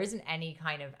there isn't any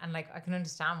kind of, and like I can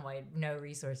understand why no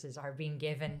resources are being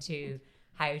given to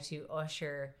how to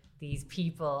usher these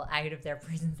people out of their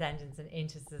prison sentence and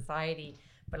into society.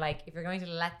 But like, if you're going to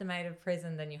let them out of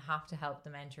prison, then you have to help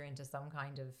them enter into some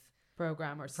kind of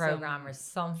program or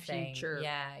something. Future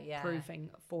proofing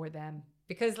for them.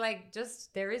 Because like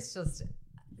there is just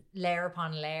layer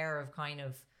upon layer of kind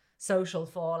of social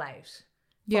fallout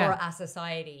for a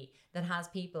society that has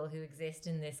people who exist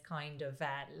in this kind of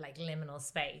like liminal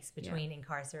space between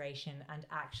incarceration and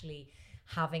actually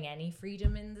having any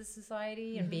freedom in the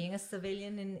society and being a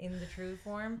civilian in the true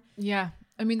form. Yeah.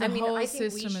 I mean, whole I system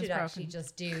is broken. I think we should actually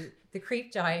just do the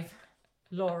Creep Dive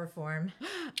law reform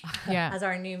as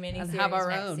our new mini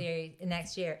series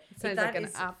next year. Sounds like an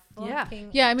app.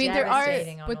 Yeah, I mean, there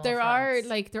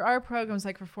are programs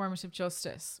like Reformative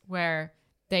Justice where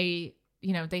they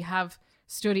have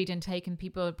studied and taken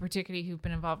people, particularly who've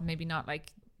been involved, maybe not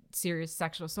like serious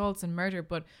sexual assaults and murder,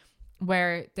 but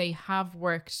where they have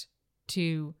worked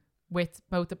with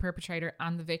both the perpetrator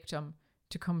and the victim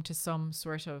to come to some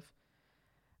sort of,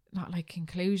 not like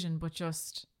conclusion, but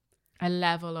just a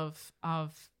level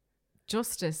of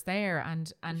justice there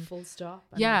and full stop.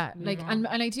 And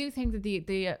I do think that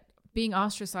the being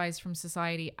ostracized from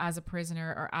society as a prisoner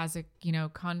or as a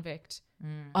convict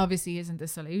obviously isn't the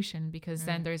solution, because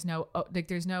then there's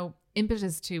no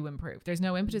impetus to improve. There's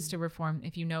no impetus to reform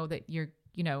if you know that you're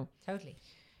totally.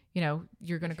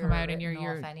 You're going to come out and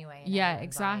you're anyway.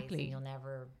 Exactly. You'll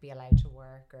never be allowed to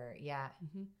work or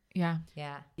The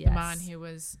man who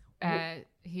was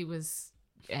he was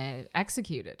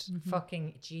executed.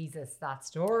 Fucking Jesus, that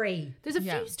story. There's a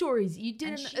few stories you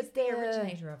didn't. And she's the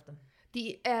originator of them.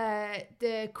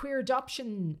 The queer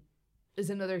adoption is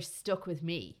another stuck with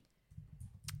me.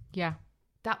 Yeah,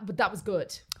 that was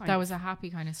good. That was a happy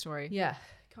kind of story. Yeah,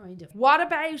 kind of. What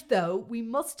about though? We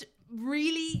must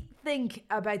really think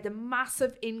about the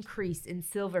massive increase in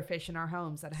silverfish in our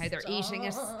homes and how they're eating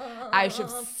it out of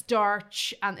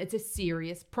starch, and it's a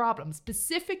serious problem,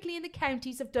 specifically in the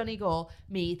counties of Donegal,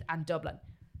 Meath and Dublin.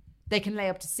 They can lay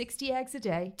up to 60 eggs a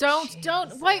day.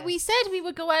 Don't. Wait, we said we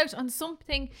would go out on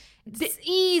something. It's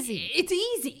easy. It's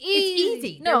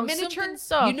easy. No, They're miniature. something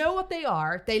soft. You know what they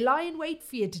are. They lie in wait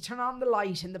for you to turn on the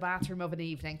light in the bathroom of an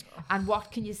evening. And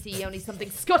what can you see? Only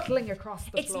something scuttling across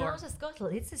the floor. It's not a scuttle,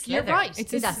 it's a You're slither. right.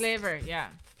 It's a sliver, yeah.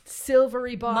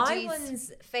 Silvery bodies. My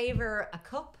ones favour a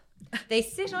cup. They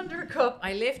sit under a cup.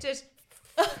 I lift it.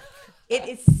 It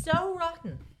is so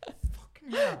rotten.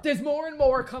 Fucking hell. There's more and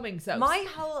more coming. So My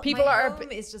home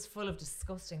is just full of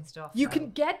disgusting stuff. You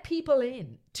can get people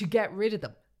in to get rid of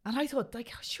them. And I thought,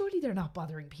 like, surely they're not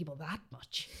bothering people that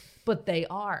much. But they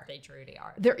are. They truly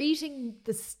are. They're eating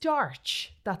the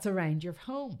starch that's around your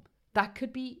home. That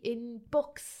could be in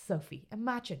books, Sophie.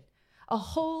 Imagine. A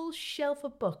whole shelf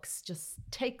of books just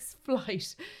takes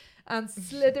flight and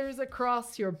slithers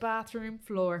across your bathroom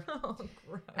floor. Oh,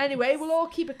 gross. Anyway, we'll all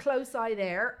keep a close eye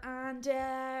there and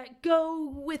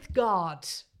go with God.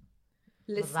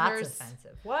 Listeners, Well, that's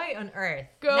offensive. Why on earth?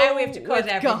 go Now we have to cut with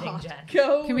everything, God. Jen.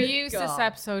 Go Can we with use this God.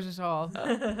 episode at all?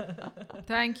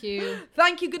 Thank you.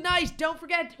 Thank you. Good night. Don't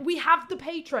forget, we have the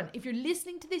Patreon. If you're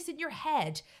listening to this in your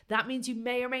head, that means you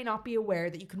may or may not be aware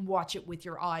that you can watch it with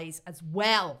your eyes as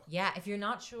well. Yeah, if you're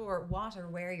not sure what or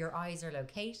where your eyes are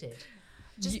located,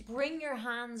 just bring your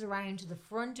hands around to the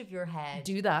front of your head.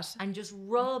 Do that. And just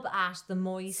rub at the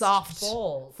moist Soft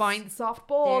balls. Find the soft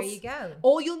balls. There you go.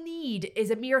 All you'll need is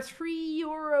a mere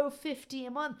 €3.50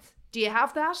 a month. Do you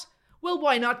have that? Well,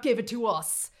 why not give it to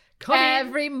us? Come in.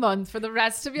 Every month for the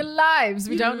rest of your lives.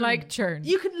 We don't like churn.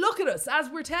 You can look at us as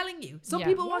we're telling you. Some Yeah.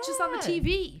 people watch us on the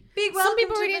TV. Big Some welcome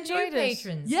people to really the enjoyed new it.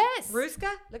 patrons. Yes.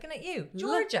 Ruska, looking at you.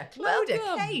 Georgia, Claudia,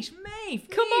 welcome. Kate, Maeve,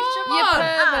 Come Niamh, on. Siobhan, You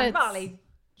Anne, perverts. Molly,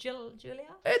 Julia.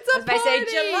 It's I a was about to say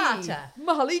party. gelata.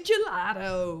 Molly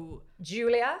Gelato.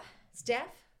 Julia, Steph,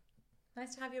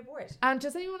 nice to have you aboard. And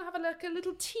does anyone have a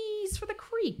little tease for the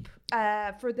creep?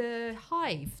 For the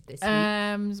hive this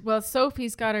week? Well,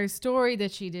 Sophie's got her story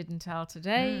that she didn't tell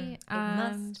today. It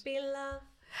must be love.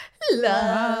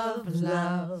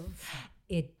 Love.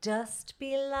 It dost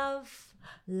be love.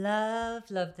 Love.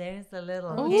 There's a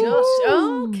little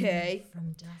Dust. Okay.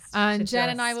 from dust And to Jen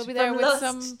dust. and I will be there From with lust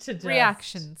some to dust.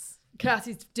 reactions.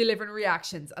 Cassie's delivering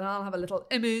reactions, and I'll have a little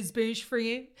amuse-bouche for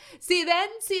you. See you then.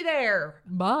 See you there.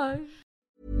 Bye.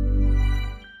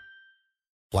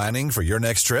 Planning for your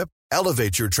next trip?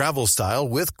 Elevate your travel style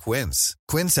with Quince.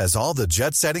 Quince has all the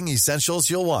jet-setting essentials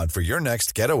you'll want for your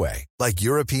next getaway, like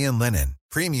European linen,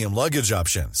 premium luggage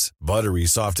options, buttery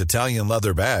soft Italian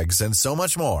leather bags, and so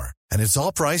much more. And it's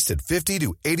all priced at 50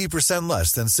 to 80%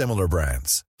 less than similar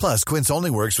brands. Plus, Quince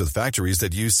only works with factories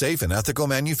that use safe and ethical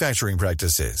manufacturing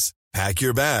practices. Pack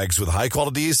your bags with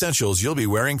high-quality essentials you'll be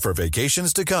wearing for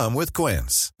vacations to come with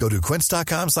Quince. Go to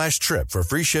quince.com/trip for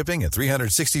free shipping and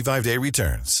 365-day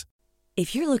returns.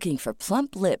 If you're looking for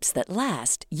plump lips that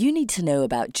last, you need to know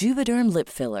about Juvederm lip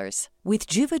fillers. With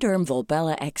Juvederm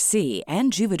Volbella XC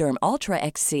and Juvederm Ultra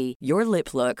XC, your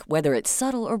lip look, whether it's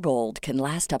subtle or bold, can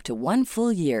last up to 1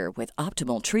 full year with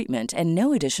optimal treatment and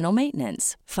no additional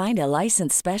maintenance. Find a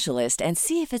licensed specialist and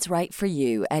see if it's right for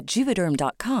you at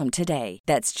Juvederm.com today.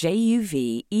 That's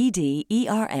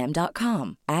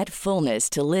JUVEDERM.com. Add fullness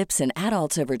to lips in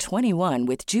adults over 21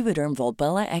 with Juvederm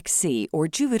Volbella XC or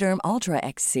Juvederm Ultra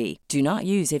XC. Do not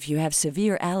use if you have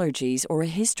severe allergies or a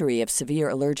history of severe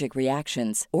allergic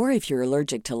reactions, or if you're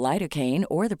allergic to lidocaine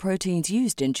or the proteins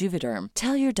used in Juvederm.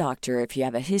 Tell your doctor if you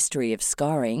have a history of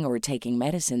scarring or taking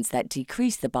medicines that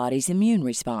decrease the body's immune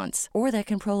response or that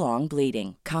can prolong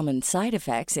bleeding. Common side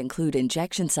effects include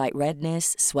injection site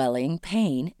redness, swelling,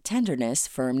 pain, tenderness,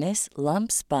 firmness,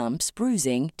 lumps, bumps,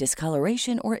 bruising,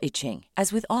 discoloration, or itching.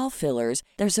 As with all fillers,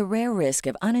 there's a rare risk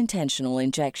of unintentional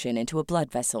injection into a blood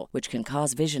vessel, which can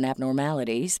cause vision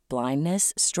abnormalities,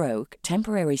 blindness, stroke,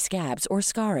 temporary scabs, or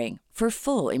scarring. For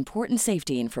full, important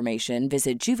safety information,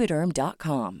 visit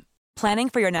Juvederm.com. Planning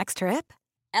for your next trip?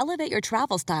 Elevate your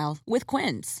travel style with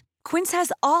Quince. Quince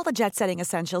has all the jet-setting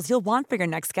essentials you'll want for your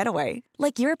next getaway,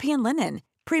 like European linen,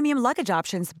 premium luggage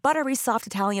options, buttery soft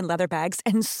Italian leather bags,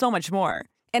 and so much more.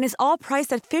 And is all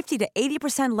priced at 50 to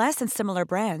 80% less than similar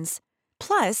brands.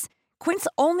 Plus, Quince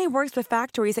only works with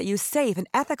factories that use safe and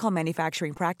ethical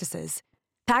manufacturing practices.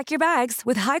 Pack your bags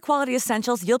with high-quality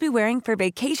essentials you'll be wearing for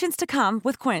vacations to come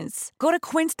with Quince. Go to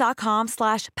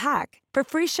quince.com/pack for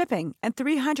free shipping and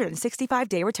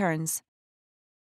 365-day returns.